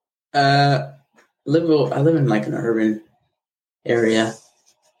 I live in like an urban area.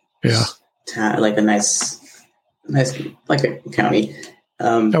 Yeah. Like a nice, like a county.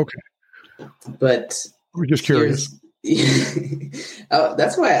 Okay. But we're just curious. Oh,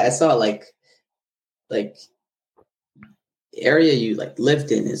 that's why I saw like the area you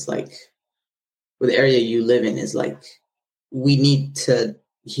lived in is like, or the area you live in is like, we need to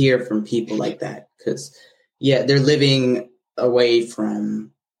hear from people like that, because they're living away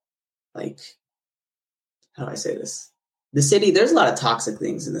from, like, how do I say this? The city, there's a lot of toxic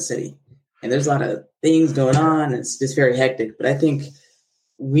things in the city, and there's a lot of things going on. It's just very hectic. But I think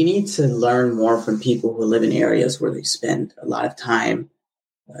we need to learn more from people who live in areas where they spend a lot of time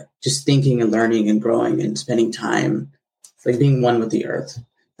just thinking and learning and growing and spending time. It's like being one with the earth.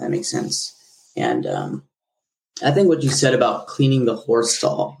 That makes sense. And I think what you said about cleaning the horse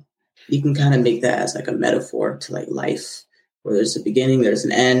stall, you can kind of make that as like a metaphor to like life, where there's a beginning, there's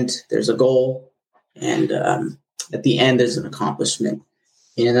an end, there's a goal, and at the end, there's an accomplishment.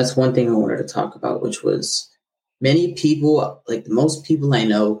 And that's one thing I wanted to talk about, which was many people, like most people I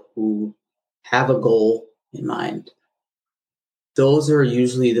know who have a goal in mind, those are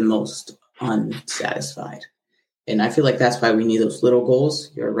usually the most unsatisfied. And I feel like that's why we need those little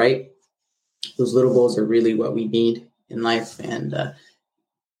goals. You're right. Those little goals are really what we need in life. And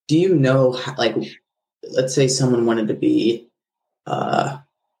do you know, like, let's say someone wanted to be a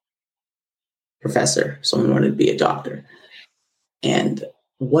professor, someone wanted to be a doctor, and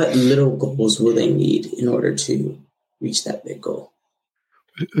what little goals will they need in order to reach that big goal?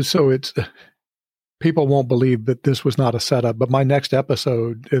 So people won't believe that this was not a setup, but my next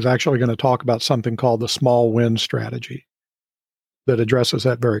episode is actually going to talk about something called the small win strategy that addresses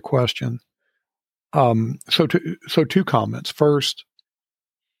that very question. So 2 comments. First,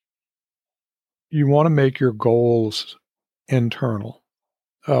 you want to make your goals internal.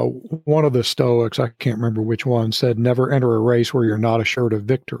 One of the Stoics, I can't remember which one, said, never enter a race where you're not assured of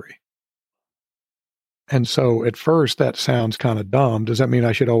victory. And so at first that sounds kind of dumb. Does that mean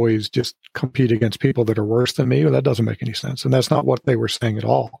I should always just compete against people that are worse than me? Well, that doesn't make any sense. And that's not what they were saying at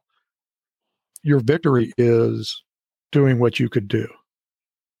all. Your victory is doing what you could do.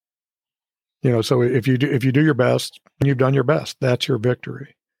 So if you do your best and you've done your best, that's your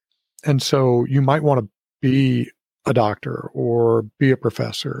victory. And so you might want to be a doctor or be a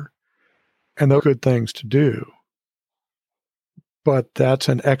professor, and those are good things to do, but that's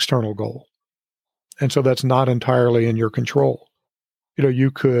an external goal. And so that's not entirely in your control.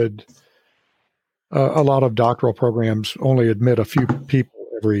 You could, a lot of doctoral programs only admit a few people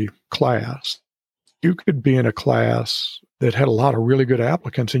every class. You could be in a class that had a lot of really good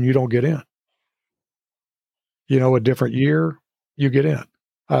applicants and you don't get in. A different year, you get in.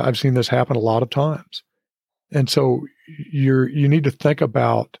 I've seen this happen a lot of times. And so you need to think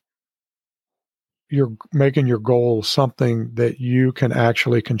about making your goal something that you can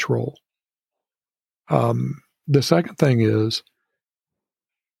actually control. The second thing is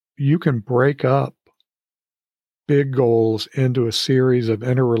you can break up big goals into a series of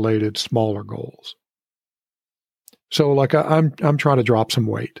interrelated smaller goals. So like I'm trying to drop some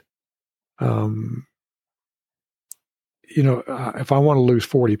weight. If I want to lose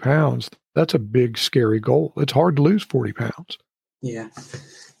 40 pounds, that's a big, scary goal. It's hard to lose 40 pounds. Yeah.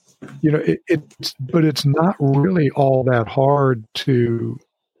 But it's not really all that hard to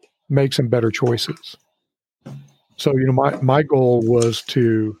make some better choices. So, my goal was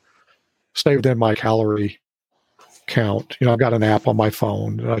to stay within my calorie count. I've got an app on my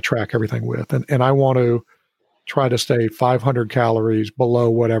phone that I track everything with, and I want to try to stay 500 calories below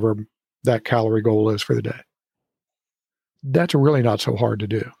whatever that calorie goal is for the day. That's really not so hard to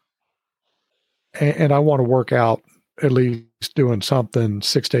do. And I want to work out at least doing something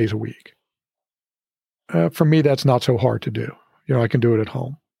 6 days a week. For me, that's not so hard to do. I can do it at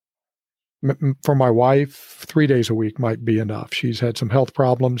home. For my wife, 3 days a week might be enough. She's had some health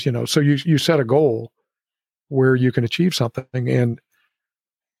problems, so you set a goal where you can achieve something. And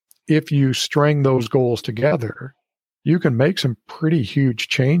if you string those goals together, you can make some pretty huge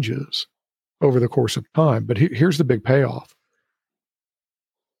changes over the course of time. But here's the big payoff.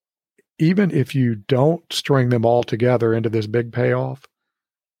 Even if you don't string them all together into this big payoff,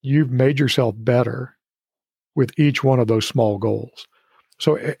 you've made yourself better with each one of those small goals.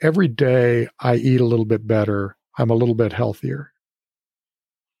 So every day I eat a little bit better, I'm a little bit healthier.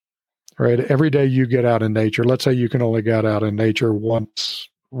 Right? Every day you get out in nature, let's say you can only get out in nature once,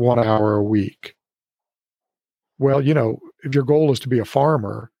 1 hour a week. Well, if your goal is to be a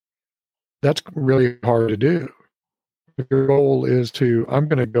farmer, that's really hard to do. If your goal is I'm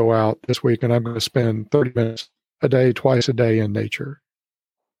going to go out this week and I'm going to spend 30 minutes a day, twice a day in nature.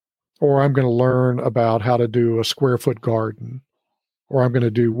 Or I'm going to learn about how to do a square foot garden. Or I'm going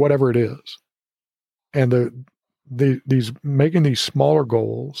to do whatever it is. And these making these smaller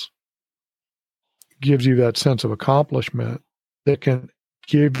goals gives you that sense of accomplishment that can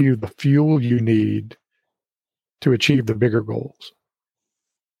give you the fuel you need to achieve the bigger goals.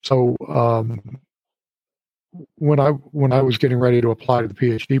 So when I was getting ready to apply to the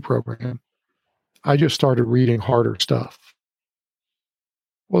PhD program, I just started reading harder stuff.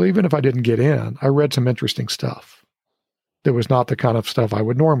 Well, even if I didn't get in, I read some interesting stuff that was not the kind of stuff I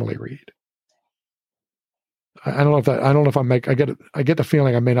would normally read. I don't know if I get the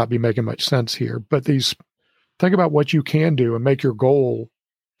feeling I may not be making much sense here, but think about what you can do and make your goal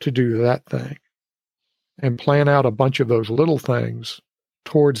to do that thing and plan out a bunch of those little things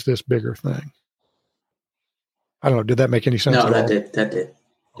towards this bigger thing. I don't know. Did that make any sense? No, that did.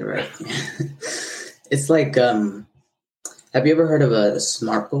 You're right. It's like, have you ever heard of a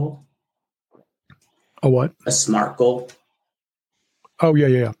SMART goal? A what? A SMART goal. Oh,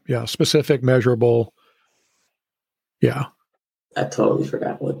 yeah. Specific, measurable. Yeah. I totally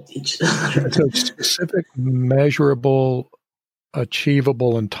forgot what each. So specific, measurable,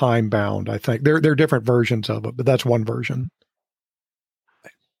 achievable, and time bound. I think there are different versions of it, but that's one version.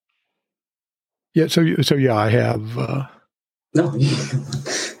 Yeah. So yeah, I have. No.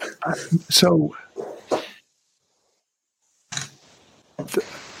 So,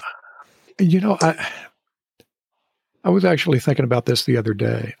 I was actually thinking about this the other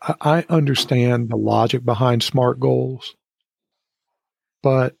day. I understand the logic behind SMART goals,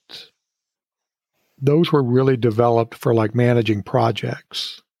 but those were really developed for like managing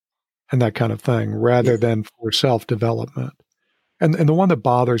projects and that kind of thing rather than for self-development. And the one that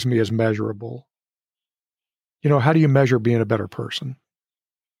bothers me is measurable. How do you measure being a better person?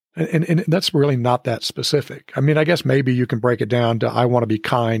 And that's really not that specific. I mean, I guess maybe you can break it down to I want to be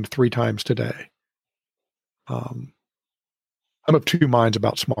kind 3 times today. I'm of two minds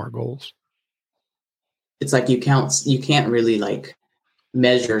about SMART goals. It's like you can't really like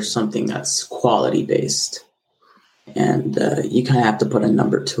measure something that's quality based, and you kind of have to put a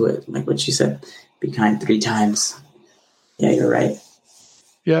number to it, like what you said, be kind 3 times. Yeah, you're right.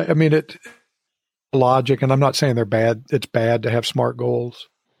 Yeah, I mean it logic, and I'm not saying they're bad. It's bad to have SMART goals,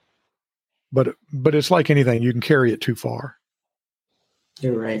 but it's like anything, you can carry it too far.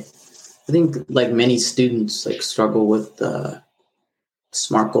 You're right. I think like many students like struggle with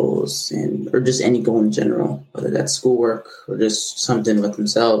SMART goals or just any goal in general, whether that's schoolwork or just something with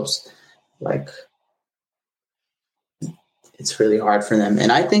themselves. Like it's really hard for them.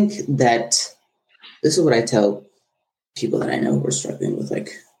 And I think that this is what I tell people that I know who are struggling with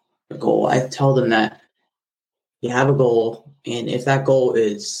like a goal. I tell them that you have a goal, and if that goal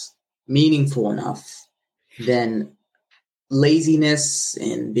is meaningful enough, then laziness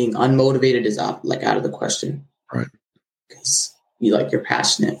and being unmotivated is out of the question. Right. Because you're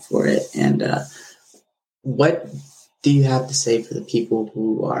passionate for it. And what do you have to say for the people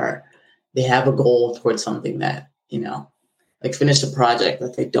who they have a goal towards something that, finish a project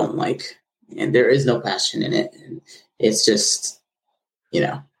that they don't like and there is no passion in it. And it's just,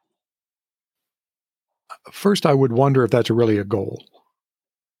 First, I would wonder if that's really a goal.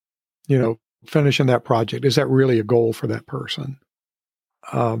 Finishing that project, is that really a goal for that person?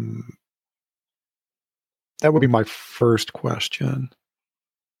 That would be my first question.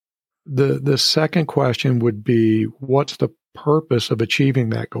 The second question would be, what's the purpose of achieving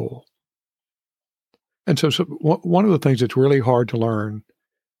that goal? And so one of the things that's really hard to learn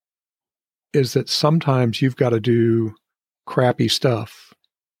is that sometimes you've got to do crappy stuff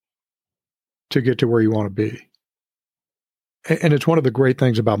to get to where you want to be. And it's one of the great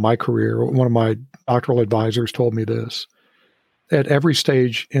things about my career. One of my doctoral advisors told me this. At every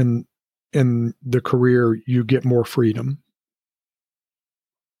stage in the career, you get more freedom.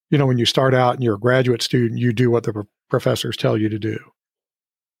 When you start out and you're a graduate student, you do what the professors tell you to do.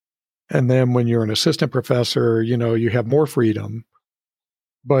 And then when you're an assistant professor, you have more freedom,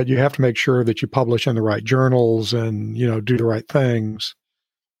 but you have to make sure that you publish in the right journals and, do the right things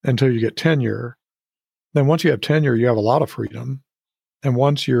until you get tenure. Then once you have tenure, you have a lot of freedom. And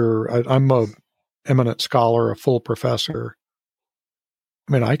once I'm a eminent scholar, a full professor.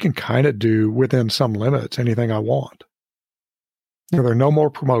 I mean, I can kind of do within some limits anything I want. There are no more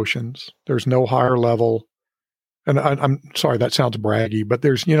promotions. There's no higher level. And I'm sorry, that sounds braggy, but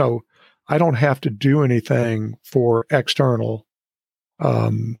there's, I don't have to do anything for external,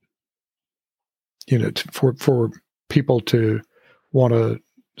 for people to want to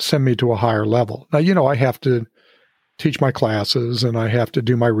send me to a higher level. Now, I have to teach my classes and I have to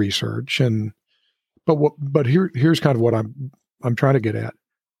do my research, but here's kind of what I'm trying to get at.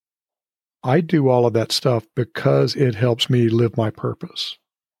 I do all of that stuff because it helps me live my purpose.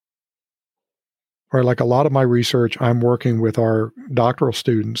 Right, like a lot of my research, I'm working with our doctoral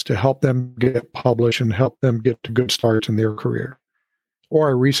students to help them get published and help them get to good starts in their career. Or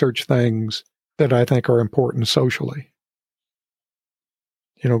I research things that I think are important socially.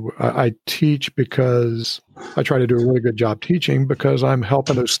 I teach because I try to do a really good job teaching because I'm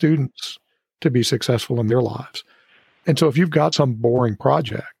helping those students to be successful in their lives. And so if you've got some boring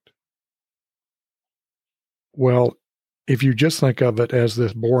project, well, if you just think of it as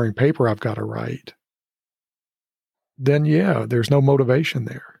this boring paper I've got to write, then yeah, there's no motivation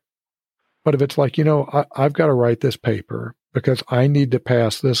there. But if it's like, I've got to write this paper because I need to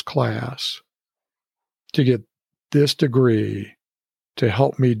pass this class to get this degree to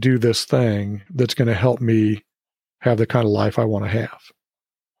help me do this thing that's going to help me have the kind of life I want to have.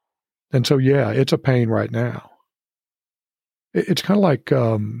 And so, yeah, it's a pain right now. It's kind of like,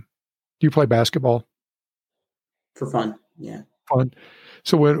 do you play basketball? For fun, yeah. Fun.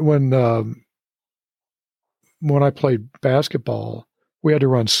 So when I played basketball, we had to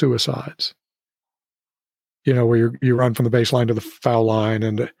run suicides. Where you run from the baseline to the foul line.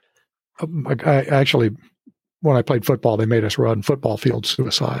 And I actually, when I played football, they made us run football field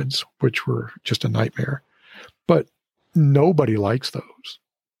suicides, which were just a nightmare. But nobody likes those.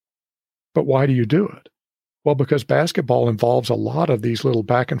 But why do you do it? Well, because basketball involves a lot of these little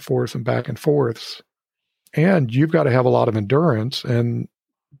back and forths. And you've got to have a lot of endurance. And,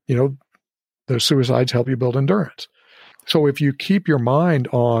 the suicides help you build endurance. So if you keep your mind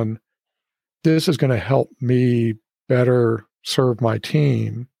on, this is going to help me better serve my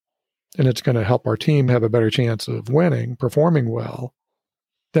team, and it's going to help our team have a better chance of winning, performing well,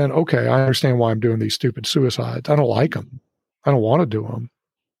 then, okay, I understand why I'm doing these stupid suicides. I don't like them. I don't want to do them.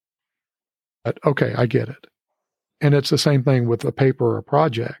 But okay, I get it. And it's the same thing with a paper or a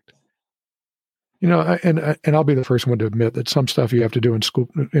project. And I'll be the first one to admit that some stuff you have to do in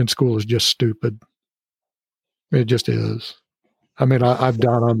school is just stupid. It just is. I mean, I've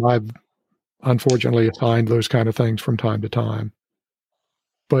done them. I've unfortunately assigned those kind of things from time to time.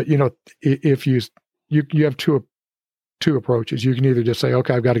 But, if you have two approaches. You can either just say,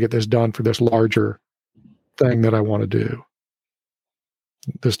 okay, I've got to get this done for this larger thing that I want to do,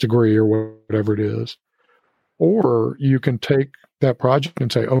 this degree or whatever it is. Or you can take that project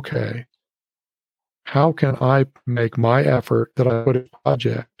and say, okay, how can I make my effort that I put in the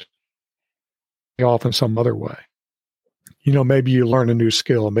project pay off in some other way? Maybe you learn a new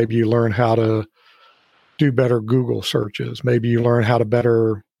skill. Maybe you learn how to do better Google searches. Maybe you learn how to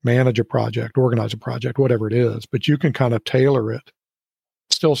better manage a project, organize a project, whatever it is. But you can kind of tailor it,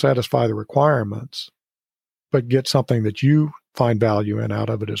 still satisfy the requirements, but get something that you find value in out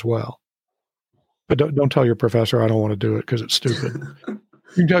of it as well. But don't tell your professor I don't want to do it because it's stupid. You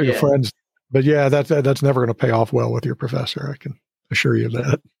can tell your Yeah. friends, but yeah, that's never going to pay off well with your professor. I can assure you of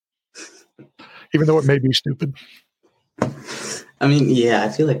that, even though it may be stupid. I mean, yeah, I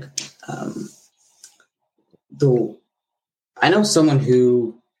feel like I know someone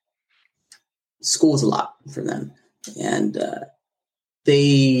who school's a lot for them, and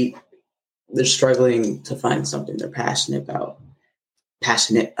they're struggling to find something they're passionate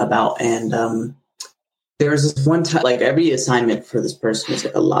about, and there was this one time, like every assignment for this person was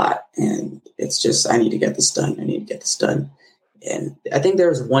like a lot, and it's just I need to get this done. And I think there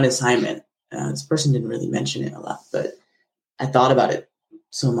was one assignment. This person didn't really mention it a lot, but I thought about it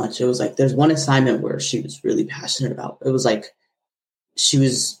so much. It was like there's one assignment where she was really passionate about. It was like she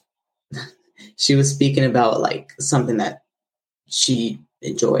was speaking about like something that she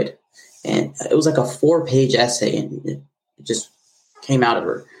enjoyed, and it was like a 4-page essay, and it just came out of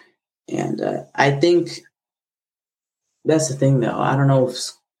her. And I think that's the thing, though. I don't know if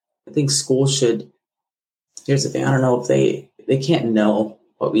I think school should. Here's the thing. I don't know if they can't know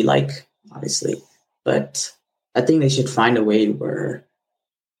what we like, obviously, but I think they should find a way where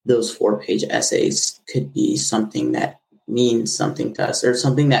those 4-page essays could be something that means something to us, or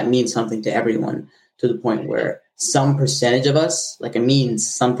something that means something to everyone, to the point where some percentage of us, like it means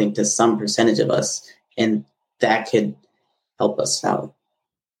something to some percentage of us, and that could help us out.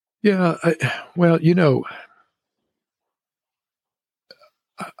 Yeah.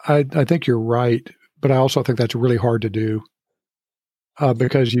 I think you're right, but I also think that's really hard to do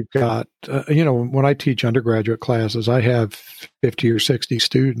because you've got, when I teach undergraduate classes, I have 50 or 60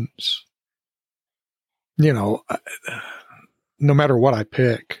 students. No matter what I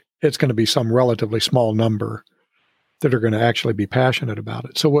pick, it's going to be some relatively small number that are going to actually be passionate about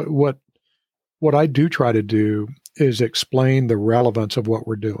it. So what I do try to do is explain the relevance of what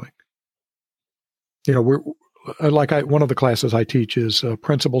we're doing. One of the classes I teach is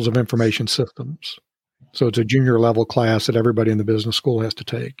Principles of Information Systems. So it's a junior level class that everybody in the business school has to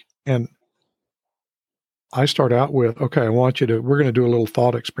take. And I start out with, okay, we're going to do a little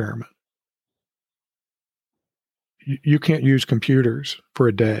thought experiment. You can't use computers for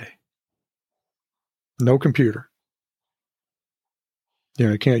a day. No computer.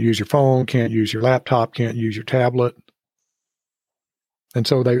 You can't use your phone, can't use your laptop, can't use your tablet. And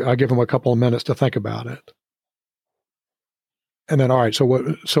so I give them a couple of minutes to think about it. And then, all right, so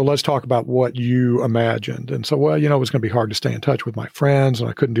let's talk about what you imagined. And so, it was going to be hard to stay in touch with my friends, and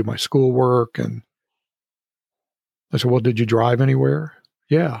I couldn't do my schoolwork. And I said, well, did you drive anywhere?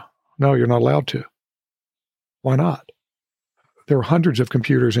 Yeah. No, you're not allowed to. Why not? There are hundreds of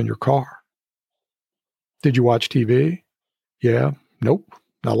computers in your car. Did you watch TV? Yeah. Nope.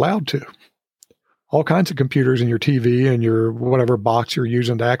 Not allowed to. All kinds of computers in your TV and your whatever box you're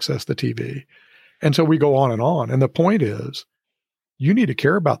using to access the TV. And so we go on and on. And the point is, you need to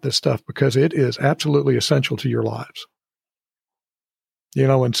care about this stuff because it is absolutely essential to your lives.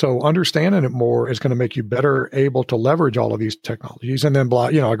 And so understanding it more is going to make you better able to leverage all of these technologies. And then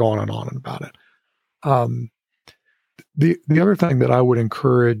I go on and about it. The other thing that I would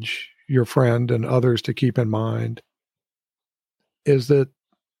encourage your friend and others to keep in mind is that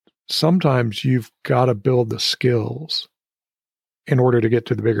sometimes you've got to build the skills in order to get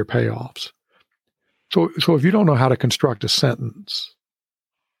to the bigger payoffs. So if you don't know how to construct a sentence,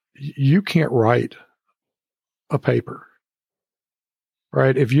 you can't write a paper,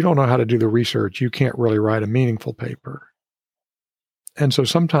 right? If you don't know how to do the research, you can't really write a meaningful paper. And so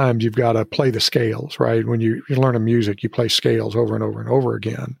sometimes you've got to play the scales, right? When you learn a music, you play scales over and over and over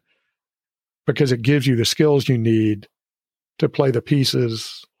again because it gives you the skills you need to play the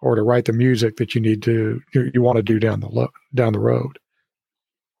pieces or to write the music that you want to do down the road.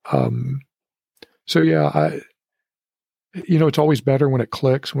 It's always better when it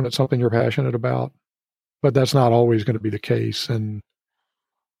clicks, when it's something you're passionate about, but that's not always going to be the case. And,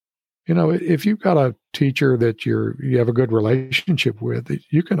 if you've got a teacher that you have a good relationship with,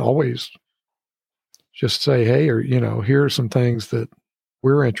 you can always just say, hey, or, here are some things that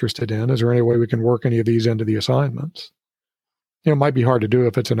we're interested in. Is there any way we can work any of these into the assignments? It might be hard to do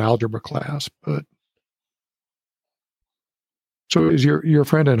if it's an algebra class, but. So is your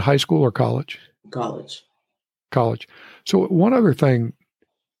friend in high school or college? College. So one other thing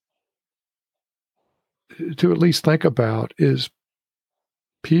to at least think about is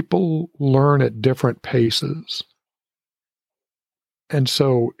people learn at different paces. And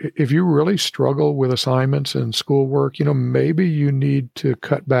so if you really struggle with assignments and schoolwork, maybe you need to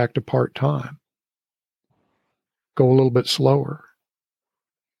cut back to part-time. Go a little bit slower.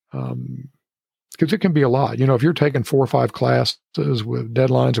 Because Because it can be a lot. You know, if you're taking 4 or 5 classes with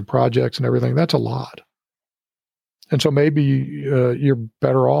deadlines and projects and everything, that's a lot. And so maybe you're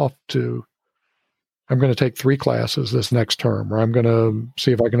better off to, I'm going to take 3 classes this next term, or I'm going to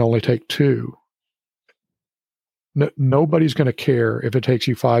see if I can only take 2. Nobody's going to care if it takes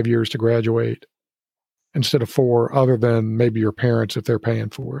you 5 years to graduate instead of 4, other than maybe your parents if they're paying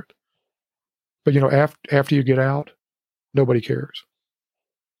for it. But, you know, after you get out, nobody cares.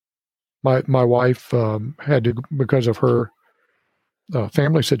 My wife had to, because of her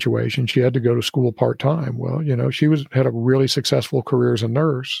family situation, she had to go to school part-time. Well, you know, she had a really successful career as a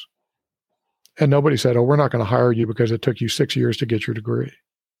nurse. And nobody said, oh, we're not going to hire you because it took you 6 years to get your degree.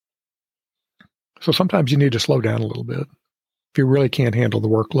 So sometimes you need to slow down a little bit if you really can't handle the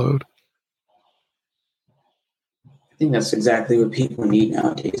workload. I think that's exactly what people need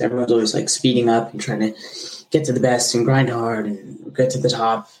nowadays. Everyone's always like speeding up and trying to get to the best and grind hard and get to the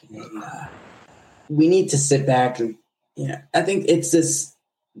top. And, we need to sit back and, you know, I think it's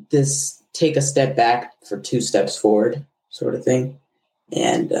this take a step back for 2 steps forward sort of thing.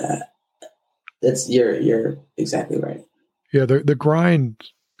 And you're exactly right. Yeah, the grind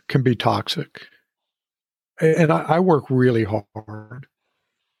can be toxic. And I work really hard.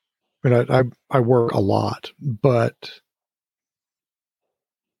 I mean, I work a lot, but,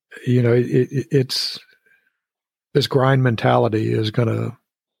 you know, it's this grind mentality is going to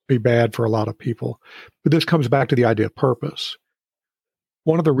be bad for a lot of people. But this comes back to the idea of purpose.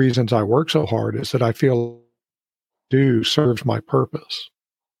 One of the reasons I work so hard is that I feel serves my purpose,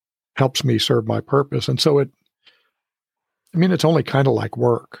 helps me serve my purpose. And so it's only kind of like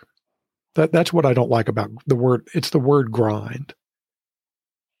work. That's what I don't like about the word. It's the word grind.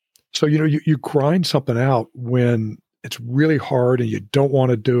 So, you know, you grind something out when it's really hard and you don't want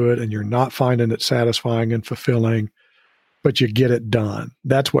to do it and you're not finding it satisfying and fulfilling, but you get it done.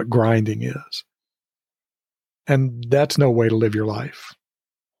 That's what grinding is. And that's no way to live your life,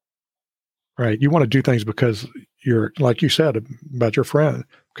 right? You want to do things because you're, like you said about your friend,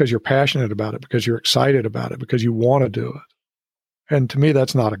 because you're passionate about it, because you're excited about it, because you want to do it. And to me,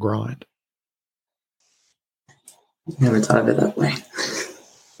 that's not a grind. Never thought of it that way.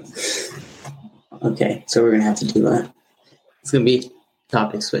 Okay, so we're going to have to do it's going to be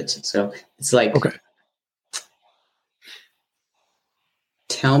topic switch. So it's like, okay,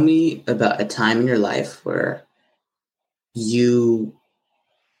 tell me about a time in your life where you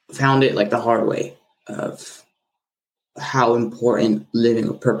found it like the hard way of how important living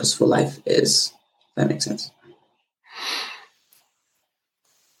a purposeful life is. If that makes sense.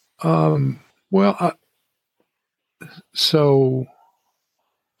 Well, so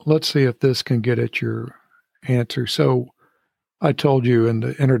let's see if this can get at your answer. So I told you in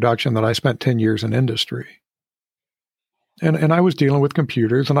the introduction that I spent 10 years in industry. And I was dealing with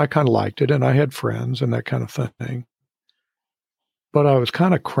computers and I kind of liked it and I had friends and that kind of thing. But I was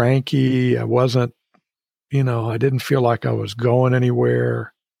kind of cranky. I wasn't, you know, I didn't feel like I was going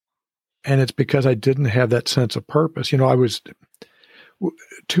anywhere. And it's because I didn't have that sense of purpose. You know,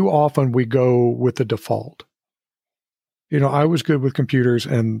 too often we go with the default. You know, I was good with computers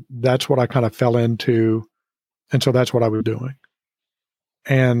and that's what I kind of fell into. And so that's what I was doing.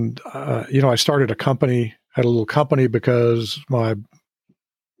 And, you know, I started had a little company because my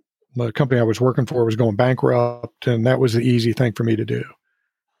company I was working for was going bankrupt and that was the easy thing for me to do.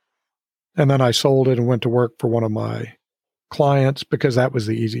 And then I sold it and went to work for one of my clients because that was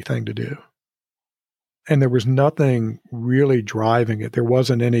the easy thing to do. And there was nothing really driving it. There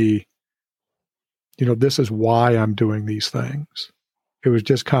wasn't any, you know, this is why I'm doing these things. It was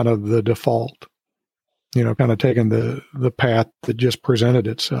just kind of the default, you know, kind of taking the path that just presented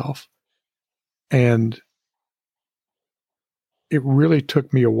itself. And it really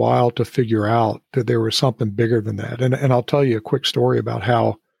took me a while to figure out that there was something bigger than that. And I'll tell you a quick story about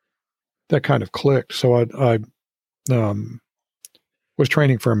how that kind of clicked. So I was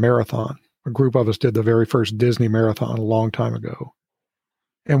training for a marathon. A group of us did the very first Disney marathon a long time ago.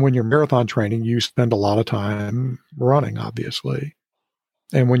 And when you're marathon training, you spend a lot of time running, obviously.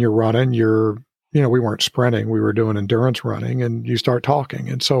 And when you're running, we weren't sprinting, we were doing endurance running, and you start talking.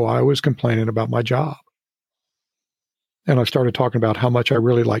 And so I was complaining about my job. And I started talking about how much I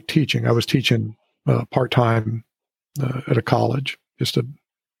really liked teaching. I was teaching part-time at a college, just a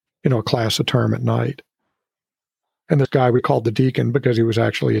class a term at night. And this guy we called the deacon, because he was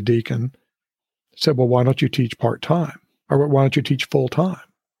actually a deacon, said, well, why don't you teach part-time? Or why don't you teach full-time?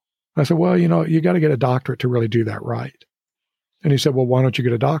 I said, well, you got to get a doctorate to really do that right. And he said, well, why don't you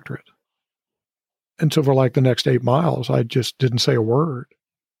get a doctorate? And so for like the next 8 miles, I just didn't say a word,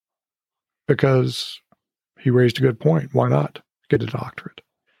 because he raised a good point. Why not get a doctorate?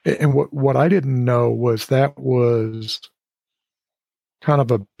 And what I didn't know was that was kind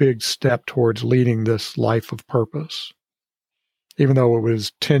of a big step towards leading this life of purpose. Even though it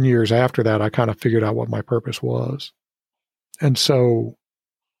was 10 years after that, I kind of figured out what my purpose was. And so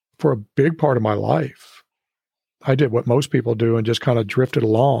for a big part of my life, I did what most people do and just kind of drifted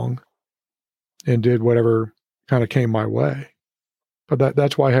along and did whatever kind of came my way. But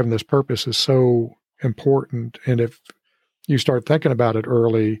that's why having this purpose is so important. And if you start thinking about it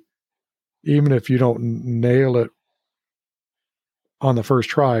early, even if you don't nail it on the first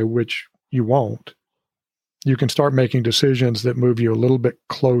try, which you won't, you can start making decisions that move you a little bit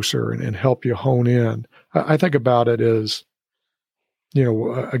closer and help you hone in. I think about it as,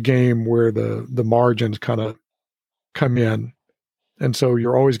 a game where the margins kind of come in. And so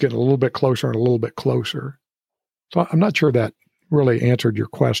you're always getting a little bit closer and a little bit closer. So I'm not sure that really answered your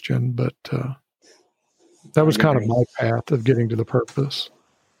question, but that was kind of my path of getting to the purpose.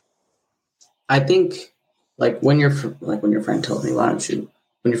 I think when your friend told me, when your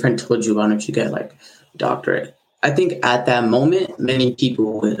friend told you, why don't you get like a doctorate? I think at that moment, many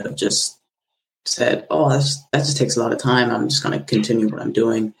people would have just said, oh, that just takes a lot of time. I'm just going to continue what I'm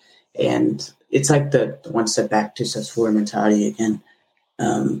doing. And it's like the one step back, two steps forward mentality again.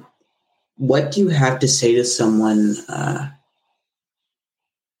 What do you have to say to someone? How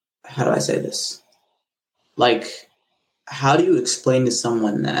do I say this? Like, how do you explain to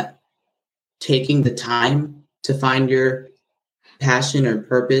someone that taking the time to find your passion or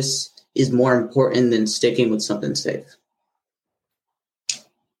purpose is more important than sticking with something safe?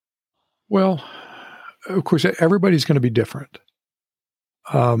 Well, of course, everybody's going to be different.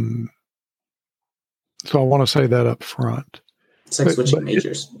 So I want to say that up front. It's like switching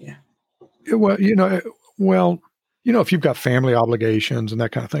majors. Yeah. If you've got family obligations and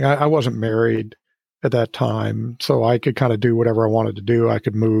that kind of thing, I wasn't married at that time, so I could kind of do whatever I wanted to do. I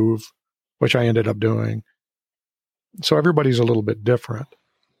could move, which I ended up doing. So everybody's a little bit different,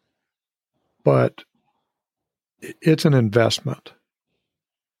 but it's an investment,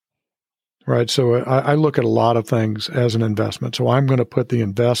 right? So I look at a lot of things as an investment. So I'm going to put the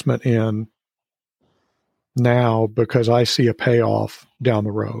investment in now because I see a payoff down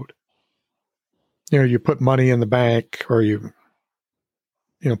the road. You put money in the bank or you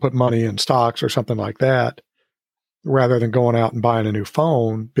put money in stocks or something like that rather than going out and buying a new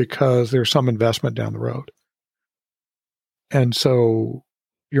phone because there's some investment down the road. And so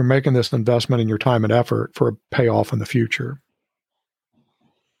you're making this investment in your time and effort for a payoff in the future.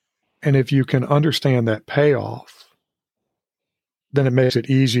 And if you can understand that payoff, then it makes it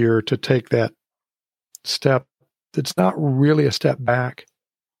easier to take that step that's not really a step back.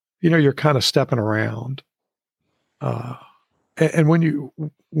 You're kind of stepping around. And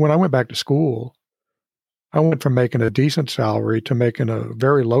when I went back to school, I went from making a decent salary to making a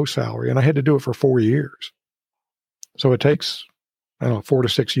very low salary, and I had to do it for 4 years. So it takes, 4 to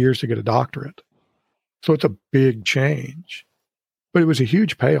 6 years to get a doctorate. So it's a big change, but it was a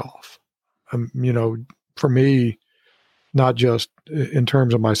huge payoff. For me, not just in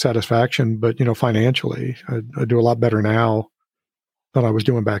terms of my satisfaction, but, financially, I do a lot better now than I was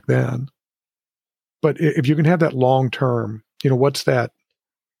doing back then. But if you can have that long term, what's that?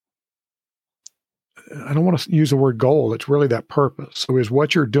 I don't want to use the word goal. It's really that purpose. So is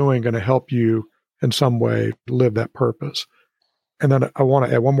what you're doing going to help you in some way live that purpose? And then I want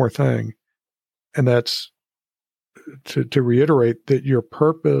to add one more thing, and that's to reiterate that your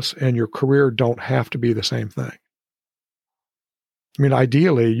purpose and your career don't have to be the same thing. I mean,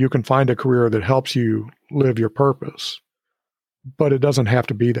 ideally, you can find a career that helps you live your purpose, but it doesn't have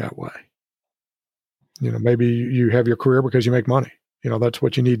to be that way. Maybe you have your career because you make money. That's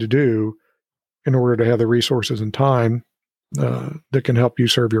what you need to do in order to have the resources and time that can help you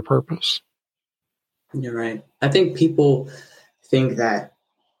serve your purpose. You're right. I think people think that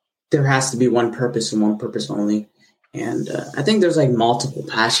there has to be one purpose and one purpose only. And I think there's like multiple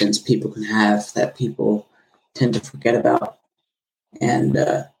passions people can have that people tend to forget about. And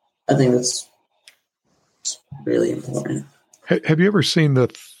I think that's really important. Have you ever seen the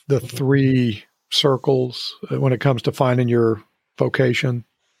 3 circles when it comes to finding your vocation?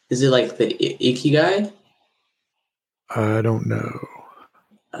 Is it like the Ikigai? I don't know.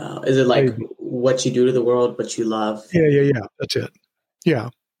 Is it like what you do to the world, what you love? Yeah. That's it. Yeah,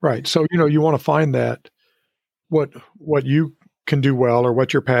 right. So, you want to find that what you can do well or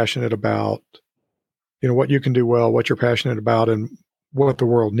what you're passionate about, what you can do well, what you're passionate about, and what the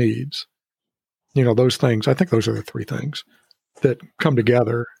world needs. Those things, I think those are the 3 things that come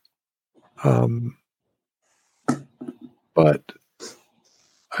together. But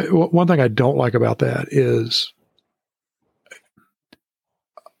one thing I don't like about that is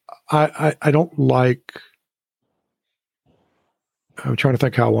I don't like, I'm trying to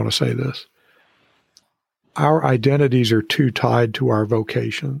think how I want to say this. Our identities are too tied to our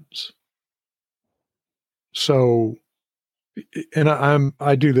vocations. So, and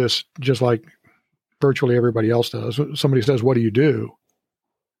I do this just like virtually everybody else does. Somebody says, "What do you do?"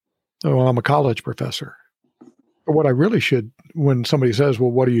 Oh, well, I'm a college professor. But what I really should, when somebody says,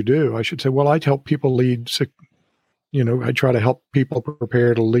 "Well, what do you do?" I should say, "Well, I help people lead, I try to help people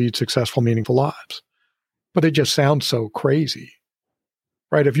prepare to lead successful, meaningful lives." But it just sounds so crazy,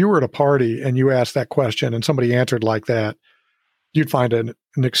 right? If you were at a party and you asked that question and somebody answered like that, you'd find an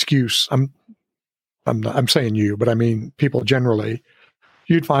excuse. I'm saying you, but I mean people generally.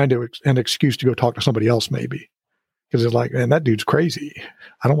 You'd find an excuse to go talk to somebody else, maybe, because it's like, man, that dude's crazy.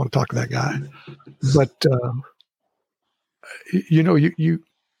 I don't want to talk to that guy. But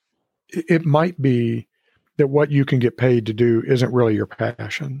it might be that what you can get paid to do isn't really your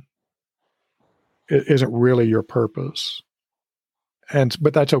passion. It isn't really your purpose.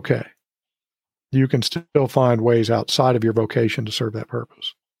 But that's okay. You can still find ways outside of your vocation to serve that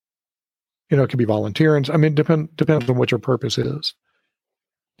purpose. It could be volunteering. I mean, depends on what your purpose is.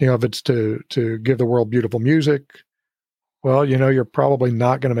 If it's to give the world beautiful music, well, you're probably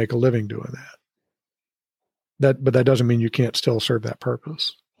not going to make a living doing that. But that doesn't mean you can't still serve that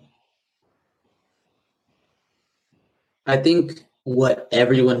purpose. I think what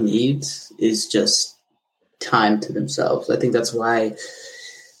everyone needs is just time to themselves. I think that's why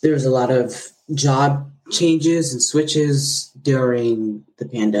there's a lot of job changes and switches during the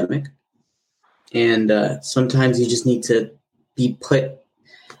pandemic. And sometimes you just need to be put,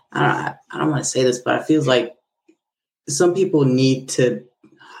 I don't want to say this, but it feels like some people need to,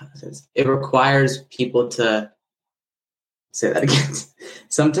 it requires people to, say that again.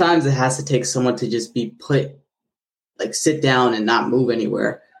 Sometimes it has to take someone to just be put, like sit down and not move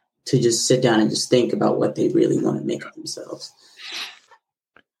anywhere, to just sit down and just think about what they really want to make of themselves.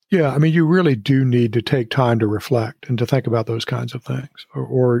 Yeah, I mean, you really do need to take time to reflect and to think about those kinds of things,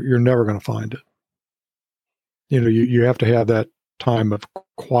 or you're never going to find it. You have to have that time of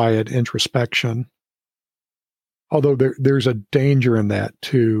quiet introspection. Although there's a danger in that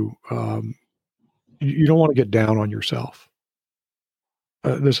too. You don't want to get down on yourself.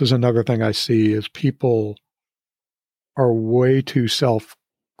 This is another thing I see is people are way too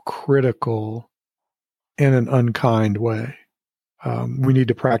self-critical in an unkind way. We need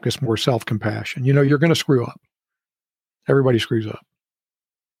to practice more self-compassion. You're going to screw up. Everybody screws up.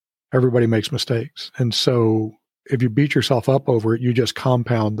 Everybody makes mistakes. And so if you beat yourself up over it, you just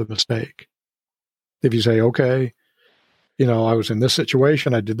compound the mistake. If you say, okay, I was in this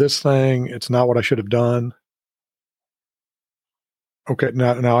situation, I did this thing, it's not what I should have done. Okay,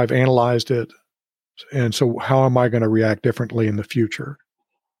 now I've analyzed it. And so how am I going to react differently in the future?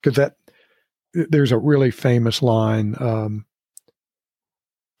 Because there's a really famous line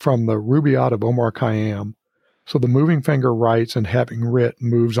from the Rubaiyat of Omar Khayyam. So the moving finger writes and having writ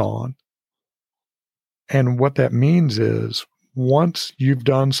moves on. And what that means is once you've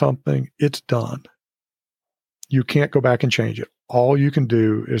done something, it's done. You can't go back and change it. All you can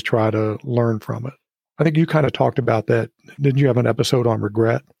do is try to learn from it. I think you kind of talked about that. Didn't you have an episode on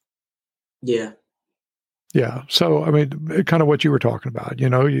regret? Yeah. Yeah. So, I mean, kind of what you were talking about, you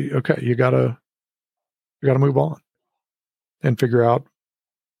gotta move on and figure out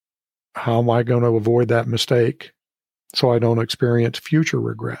how am I going to avoid that mistake so I don't experience future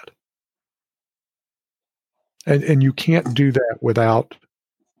regret. And you can't do that without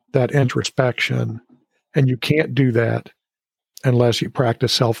that introspection. And you can't do that unless you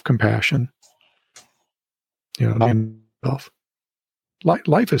practice self-compassion.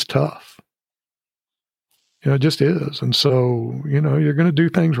 Life is tough. It just is. And so, you're going to do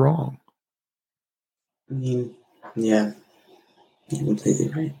things wrong. I mean, yeah, you're completely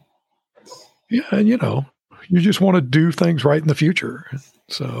right. Yeah. And, you just want to do things right in the future.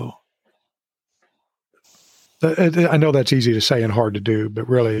 So I know that's easy to say and hard to do, but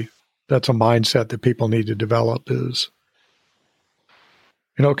really that's a mindset that people need to develop is,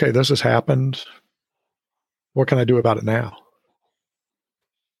 okay, this has happened. What can I do about it now?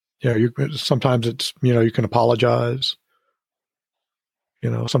 Sometimes it's, you can apologize.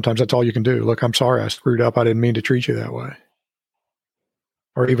 Sometimes that's all you can do. Look, I'm sorry I screwed up. I didn't mean to treat you that way.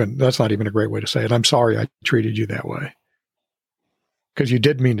 Or even, that's not even a great way to say it. I'm sorry I treated you that way. Because you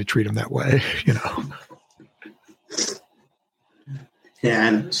did mean to treat him that way,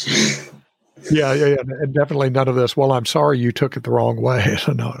 Yeah. Yeah. And definitely none of this, well, I'm sorry you took it the wrong way.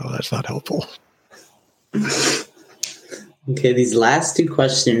 No, that's not helpful. Okay, these last two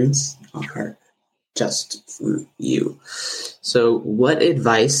questions are, just from you. So what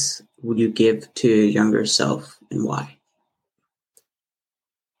advice would you give to your younger self and why?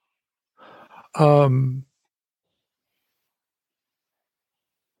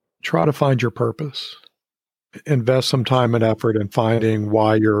 Try to find your purpose. Invest some time and effort in finding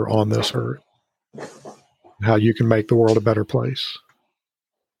why you're on this earth, how you can make the world a better place.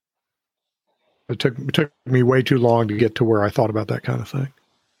 It took me way too long to get to where I thought about that kind of thing.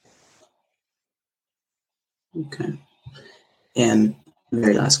 Okay. And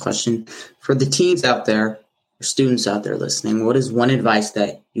very last question. For the teens out there, or students out there listening, what is one advice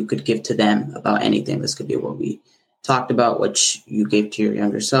that you could give to them about anything? This could be what we talked about, which you gave to your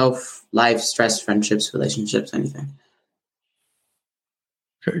younger self, life, stress, friendships, relationships, anything.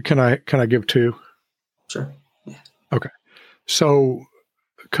 Can I give two? Sure. Yeah. Okay. So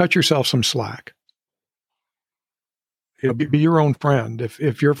cut yourself some slack. Be your own friend.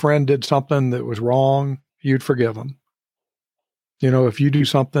 If your friend did something that was wrong, you'd forgive them. If you do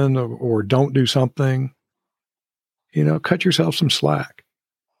something or don't do something, cut yourself some slack.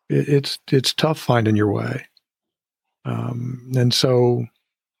 It's tough finding your way. And so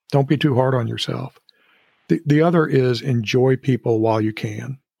don't be too hard on yourself. The other is enjoy people while you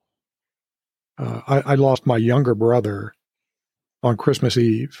can. I lost my younger brother on Christmas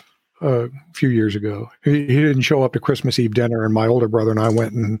Eve a few years ago. He didn't show up to Christmas Eve dinner, and my older brother and I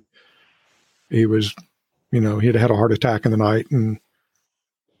went, and he was, he had had a heart attack in the night, and,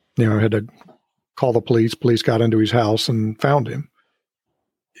 had to call the police. Police got into his house and found him.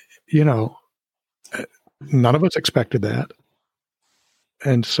 None of us expected that.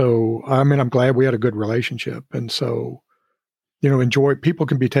 And so, I'm glad we had a good relationship. And so, enjoy. People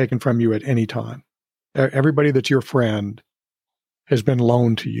can be taken from you at any time. Everybody that's your friend has been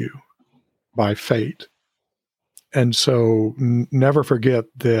loaned to you by fate. And so never forget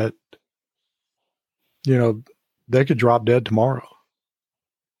that, they could drop dead tomorrow.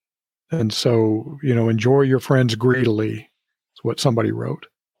 And so, enjoy your friends greedily, is what somebody wrote,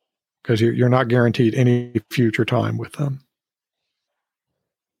 because you're not guaranteed any future time with them.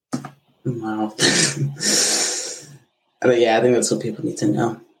 Wow. But yeah, I think that's what people need to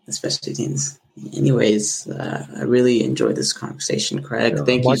know, especially teens. Anyways, I really enjoyed this conversation, Craig. Yeah,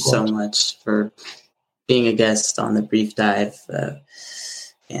 Thank likewise. you so much for being a guest on the Brief Dive.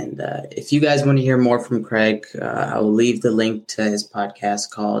 And if you guys want to hear more from Craig, I will leave the link to his podcast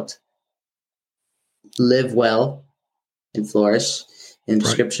called Live Well and Flourish in the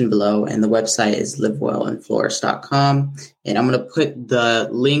description below. And the website is livewellandflourish.com. And I'm going to put the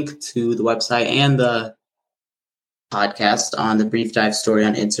link to the website and the podcast on the Brief Dive story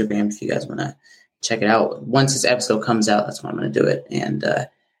on Instagram if you guys want to check it out. Once this episode comes out, that's when I'm going to do it. And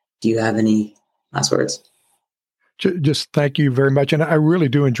do you have any last words? Just thank you very much. And I really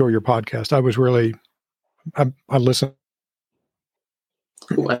do enjoy your podcast. I listen.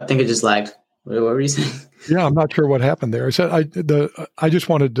 Ooh, I think it just lagged. What were you saying? Yeah, I'm not sure what happened there. So I just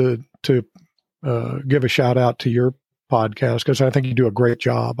wanted to give a shout out to your podcast, because I think you do a great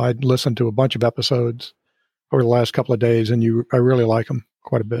job. I listened to a bunch of episodes over the last couple of days, and I really like them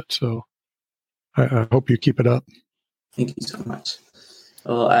quite a bit. So I hope you keep it up. Thank you so much.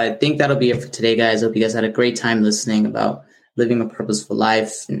 Well, I think that'll be it for today, guys. I hope you guys had a great time listening about living a purposeful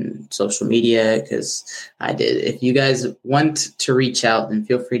life and social media, because I did. If you guys want to reach out, then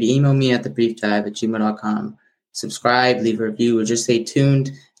feel free to email me at thebriefdive@gmail.com. Subscribe, leave a review, or just stay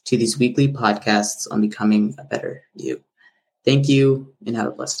tuned to these weekly podcasts on becoming a better you. Thank you, and have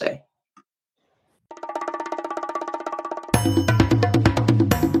a blessed day.